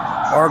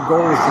 Our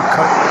goal is to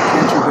cut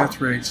cancer death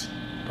rates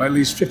by at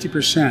least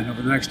 50%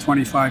 over the next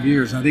 25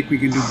 years. I think we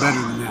can do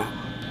better than that.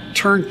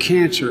 Turn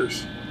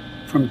cancers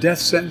from death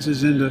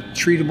sentences into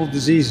treatable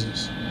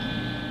diseases.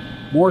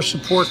 More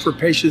support for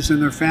patients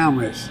and their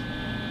families.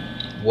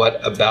 What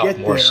about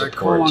more support? I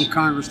call on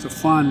Congress to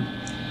fund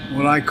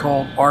what I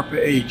call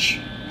ARPA-H,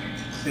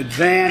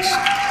 Advanced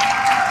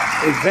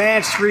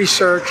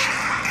Research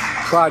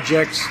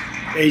Projects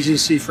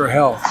Agency for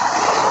Health,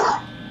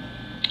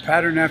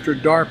 pattern after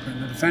DARPA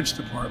in the Defense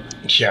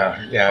Department.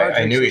 Yeah,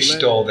 I knew he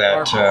stole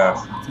that.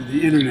 To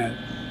the internet,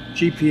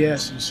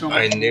 GPS, and so on.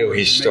 I knew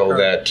he stole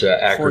that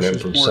acronym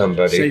from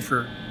somebody.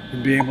 Safer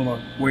and be able to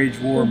wage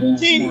war.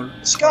 See,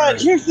 Scott,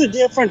 here's the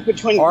difference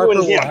between you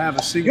and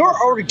him. You're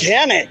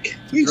organic.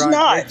 He's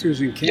not.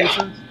 Breakthroughs in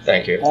cancer,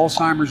 thank you.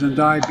 Alzheimer's and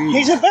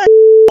diabetes. He's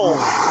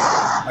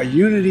a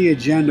unity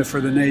agenda for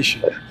the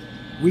nation.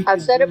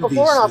 I've said it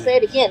before and I'll say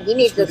it again. He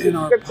needs a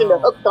subscription to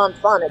Hooked on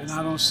Phonics. And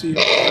I don't see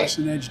a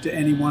person edge to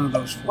any one of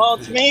those 4 Well,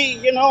 things. To me,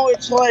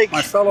 it's like...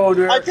 My fellow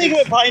Americans... I think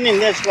of Biden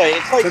this way.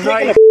 It's like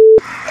taking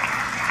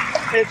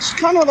it's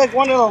kind of like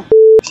one of the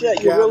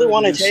that you really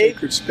want to take,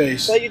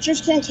 space, but you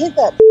just can't take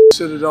that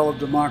citadel of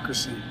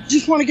democracy. You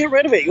just want to get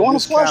rid of it. You want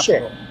to flush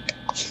it.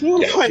 You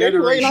want to find it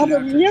right now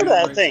near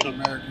that thing.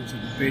 Americans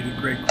have debated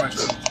great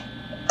questions,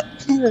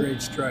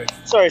 great strife.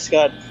 Sorry,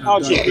 Scott. I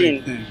was just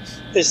being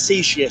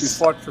facetious. We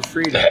fought for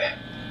freedom,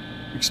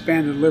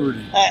 expanded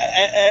liberty.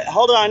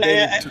 Hold on,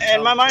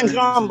 and my mind's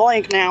gone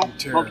blank now.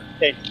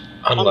 Okay.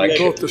 Unlike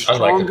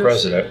the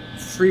president.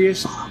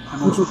 Freest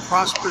and most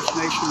prosperous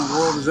nation the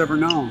world has ever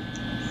known.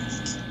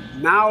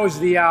 Now is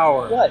the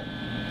hour. What?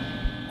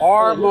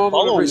 Our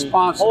moment of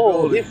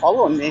responsibility. You're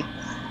following me.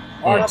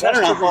 Our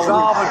test of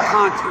resolve and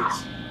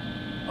conscience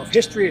of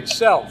history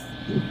itself.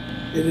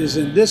 It is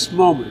in this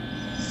moment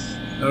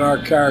that our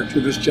character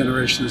of this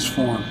generation is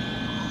formed.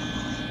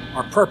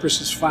 Our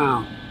purpose is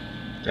found.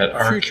 That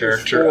our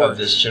character of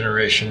this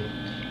generation.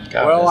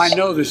 Well, I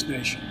know this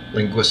nation.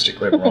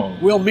 Linguistically wrong.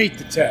 We'll meet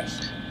the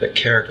test. The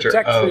character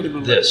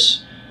of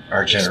this,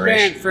 our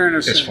generation,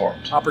 fairness is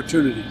formed.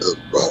 Opportunity.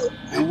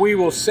 And we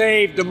will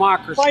save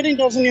democracy. Biden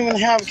doesn't even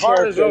have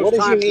character. What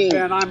does he mean?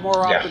 I'm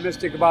more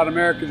optimistic about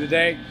America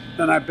today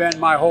than I've been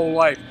my whole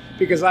life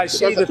because I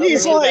see the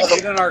people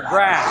within our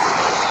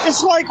grasp.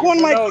 It's like one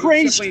of my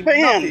crazed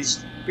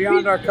fans.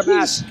 Beyond our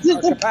capacity.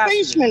 The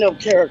basement of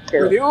character.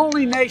 We're the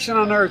only nation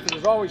on earth that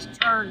has always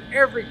turned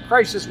every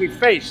crisis we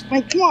faced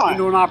into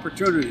an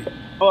opportunity.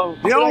 Well,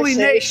 the only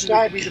nation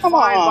that can be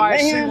defined by a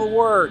single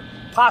word: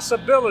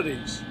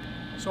 possibilities.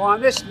 So on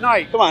this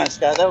night, come on,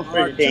 Scott, that was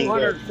pretty dang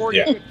good.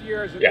 245th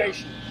year as a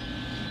nation,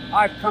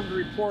 I've come to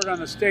report on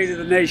the state of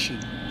the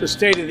nation, the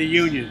state of the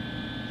union.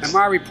 And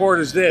my report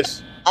is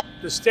this: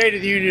 the state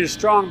of the union is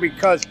strong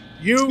because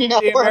you,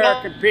 the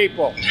American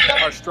people,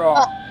 are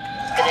strong.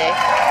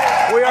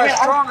 We are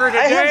stronger today.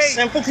 I have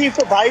sympathy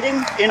for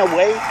Biden in a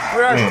way.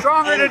 We are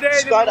stronger today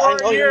Scott, than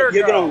we were a year ago.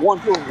 You're going to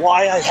wonder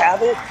why I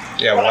have it.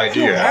 Yeah, why do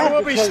you have it?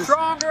 And we'll be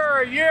stronger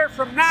a year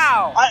from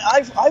now.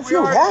 I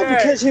feel bad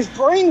because his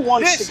brain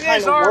wants to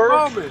kind of work. This is our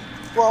moment.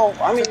 Well,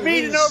 I mean, to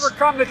meet and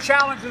overcome the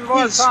challenges of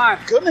our time.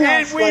 Good enough.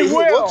 And we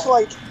will. He looks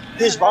like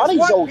his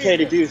body's okay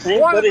to do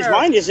things, but his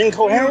mind is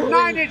incoherent. The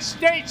United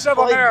States of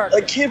America.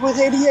 A kid with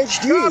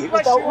ADHD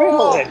without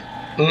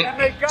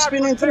Ritalin.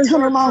 Spinning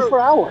 300 miles per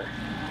hour.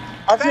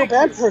 I feel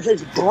bad for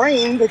his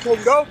brain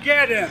because... Go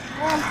get him.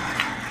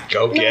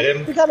 Go get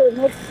him? We got to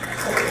admit...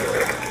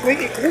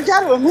 We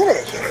got to admit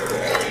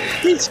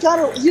it. He's got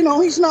to...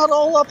 he's not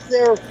all up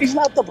there. He's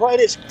not the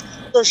brightest,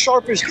 the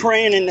sharpest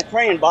crayon in the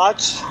crayon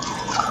box.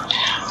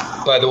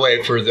 By the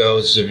way, for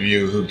those of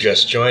you who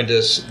just joined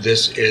us,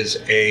 this is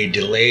a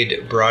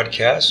delayed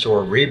broadcast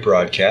or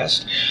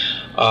rebroadcast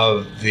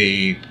of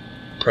the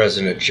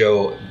President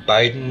Joe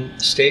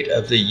Biden State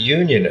of the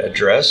Union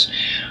address.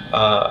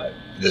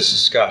 This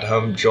is Scott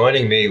Hum.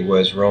 Joining me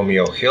was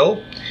Romeo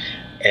Hill,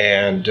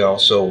 and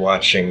also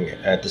watching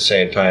at the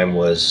same time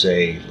was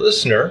a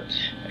listener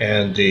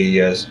and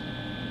the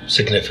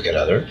significant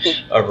other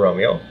of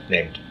Romeo,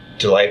 named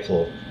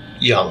delightful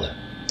young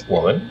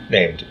woman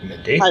named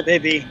Mindy. Hi,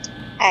 baby.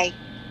 Hi.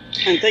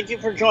 And thank you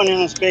for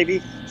joining us,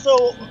 baby.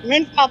 So,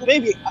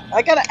 baby,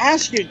 I got to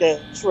ask you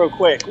this real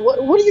quick.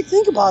 What do you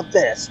think about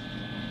this?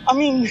 I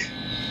mean...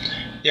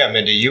 Yeah,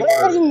 Mindy, you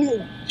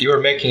were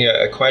making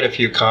quite a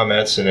few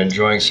comments and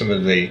enjoying some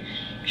of the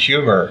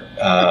humor,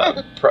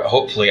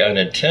 hopefully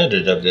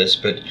unintended, of this,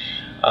 but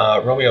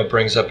Romeo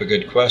brings up a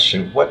good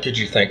question. What did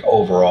you think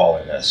overall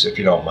in this, if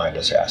you don't mind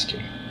us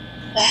asking?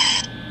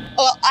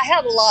 Well, I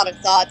have a lot of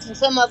thoughts, and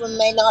some of them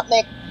may not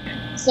make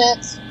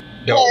sense.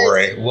 Don't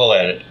worry, we'll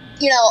edit.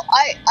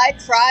 I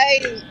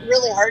tried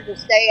really hard to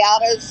stay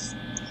out of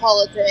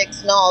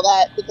politics and all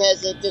that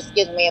because it just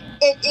gives me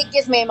it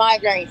gives me a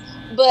migraine.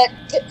 But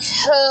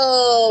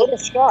what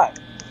is Scott?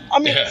 I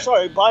mean,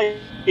 sorry,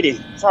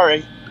 biting.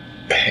 Sorry.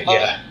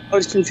 Yeah. I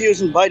was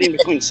confusing biting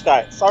between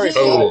Scott. Sorry.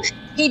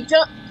 He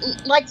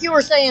like you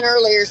were saying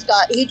earlier,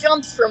 Scott. He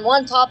jumps from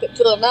one topic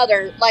to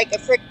another like a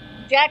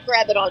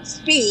jackrabbit on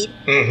speed.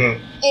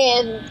 Mm-hmm.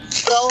 And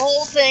the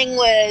whole thing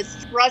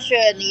with Russia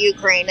and the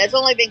Ukraine has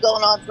only been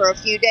going on for a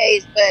few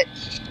days, but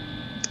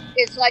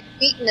it's like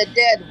beating a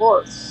dead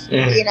horse.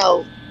 Mm-hmm. You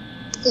know,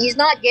 he's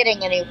not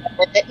getting anywhere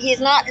with it.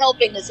 He's not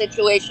helping the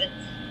situation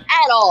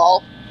at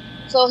all.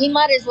 So he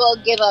might as well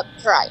give up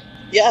trying.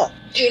 Yeah.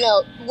 You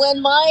know,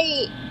 when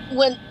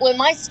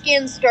my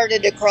skin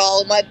started to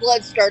crawl, my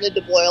blood started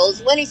to boil,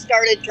 is when he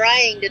started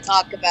trying to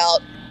talk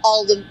about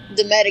all the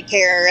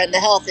Medicare and the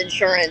health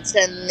insurance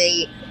and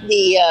the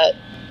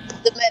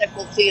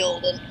medical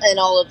field and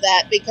all of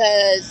that,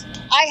 because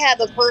I have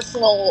a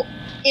personal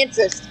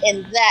interest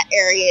in that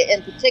area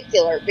in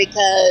particular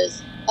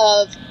because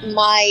of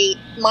my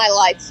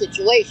life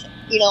situation.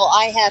 You know,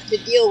 I have to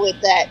deal with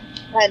that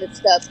kind of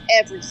stuff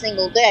every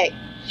single day,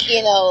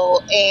 you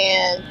know,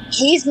 and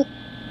he's not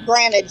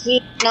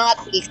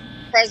the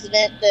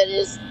president that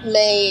has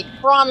made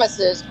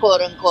promises,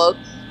 quote unquote,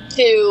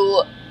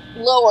 to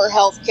lower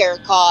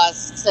healthcare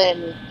costs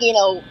and, you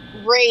know,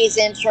 raise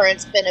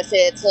insurance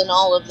benefits and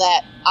all of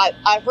that.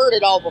 I've heard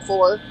it all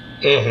before.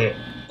 Mm-hmm.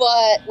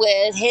 But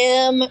with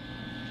him...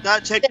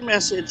 God, check your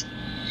message.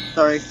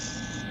 Sorry.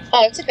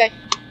 Oh, it's okay.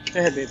 Go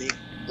ahead, baby.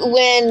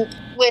 When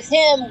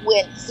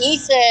he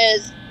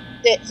says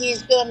that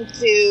he's going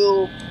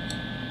to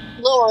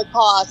lower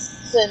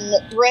costs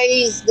and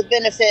raise the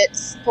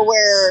benefits to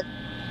where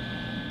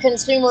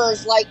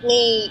consumers like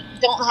me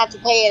don't have to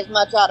pay as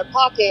much out of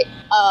pocket,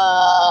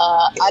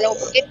 I don't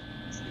get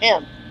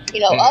him. You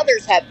know,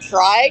 others have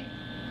tried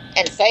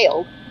and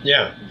failed.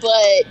 Yeah.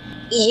 But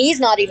he's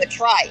not even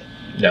trying.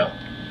 No.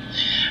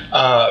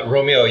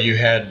 Romeo, you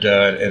had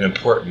an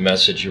important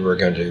message you were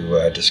going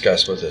to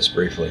discuss with us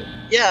briefly.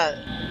 Yeah,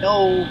 I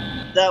know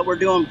that we're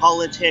doing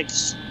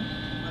politics,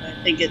 but I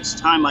think it's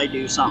time I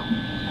do something.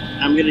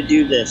 I'm going to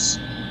do this.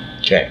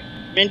 Okay.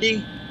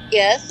 Mindy?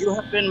 Yes? You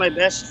have been my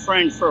best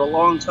friend for a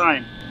long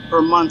time, for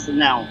a month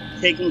now,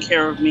 taking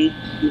care of me.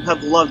 You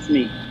have loved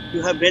me.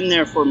 You have been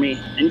there for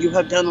me, and you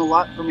have done a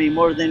lot for me,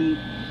 more than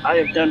I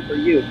have done for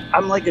you.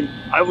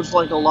 I was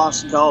like a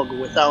lost dog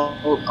without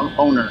an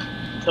owner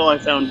until I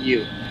found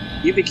you.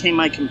 You became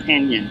my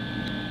companion.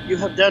 You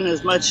have done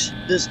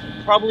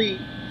probably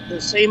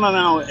the same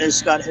amount as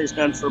Scott has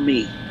done for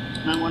me,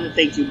 and I want to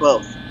thank you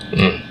both.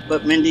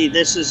 But Mindy,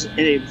 this is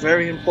a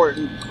very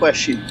important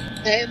question.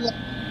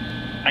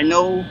 I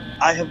know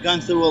I have gone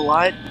through a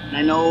lot, and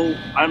I know,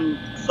 I'm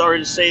sorry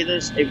to say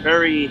this, a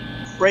very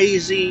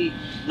crazy,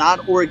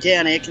 not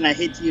organic, and I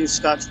hate to use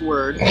Scott's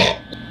word,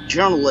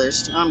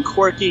 journalist. I'm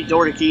quirky,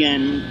 dorky,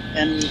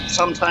 and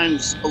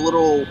sometimes a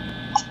little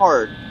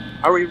hard.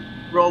 Are we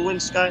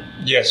rolling, Scott?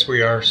 Yes,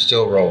 we are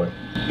still rolling.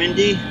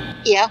 Mindy?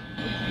 Yeah?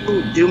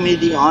 Do me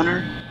the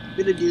honor. I'm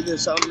going to do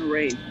this out in the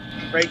rain.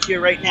 Right here,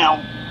 right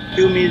now.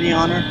 Do me the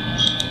honor.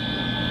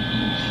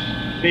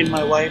 Being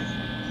my wife.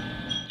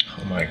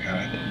 Oh my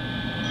God.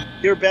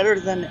 You're better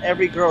than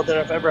every girl that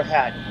I've ever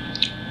had.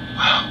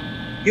 Wow.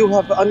 You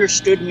have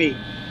understood me.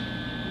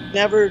 You've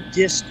never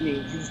dissed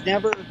me. You've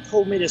never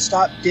told me to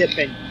stop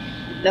dipping.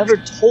 You've never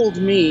told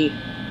me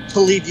to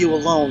leave you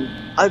alone.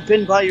 I've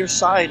been by your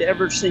side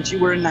ever since you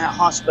were in that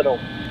hospital.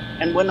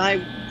 And when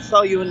I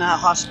saw you in that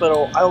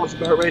hospital, I was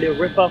about ready to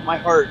rip up my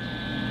heart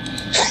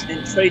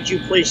and trade you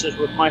places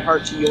with my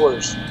heart to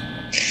yours.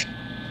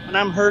 When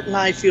I'm hurting,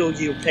 I feel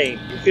you pain.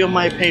 You feel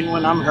my pain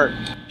when I'm hurt.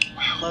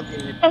 I love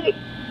you.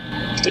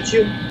 But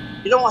you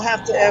don't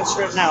have to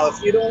answer it now.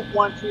 If you don't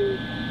want to,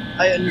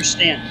 I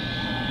understand.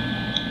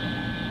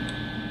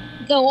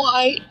 No,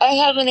 I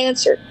have an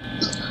answer.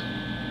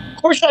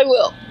 Of course I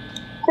will.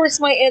 Of course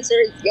my answer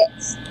is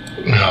yes.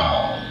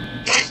 No.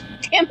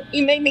 Damn it,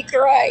 you made me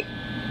cry.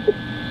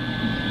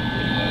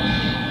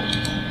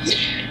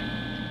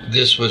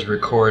 This was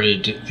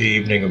recorded the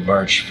evening of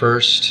March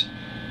 1st.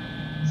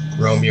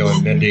 Romeo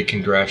and Mindy,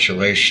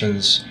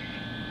 congratulations.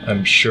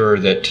 I'm sure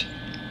that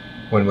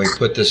when we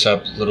put this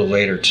up a little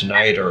later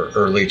tonight or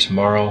early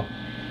tomorrow,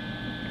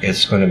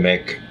 it's going to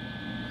make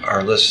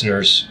our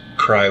listeners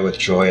cry with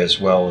joy as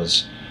well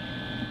as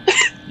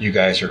you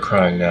guys are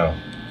crying now.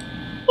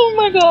 Oh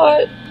my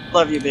God.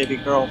 Love you, baby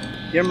girl.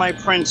 You're my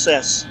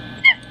princess.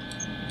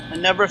 I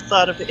never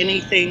thought of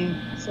anything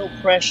so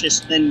precious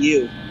than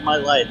you in my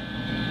life.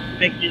 You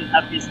make me the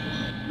happiest,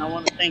 and I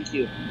want to thank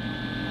you.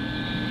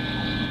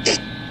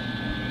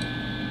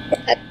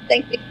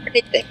 Thank you for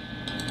anything.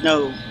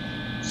 No,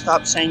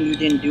 stop saying you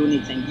didn't do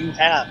anything. You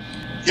have.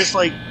 Just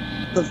like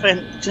the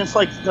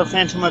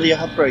Phantom of the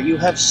Opera, you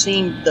have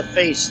seen the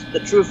face, the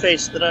true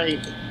face that I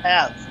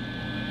have.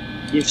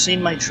 You've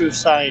seen my true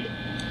side.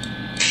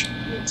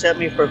 You accept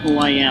me for who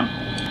I am.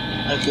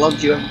 I've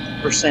loved you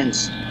ever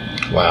since.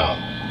 Wow.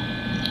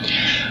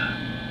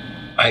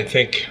 I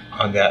think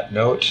on that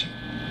note,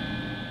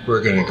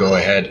 we're going to go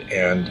ahead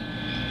and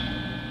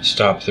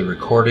stop the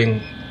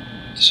recording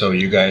so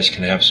you guys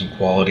can have some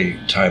quality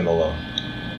time alone.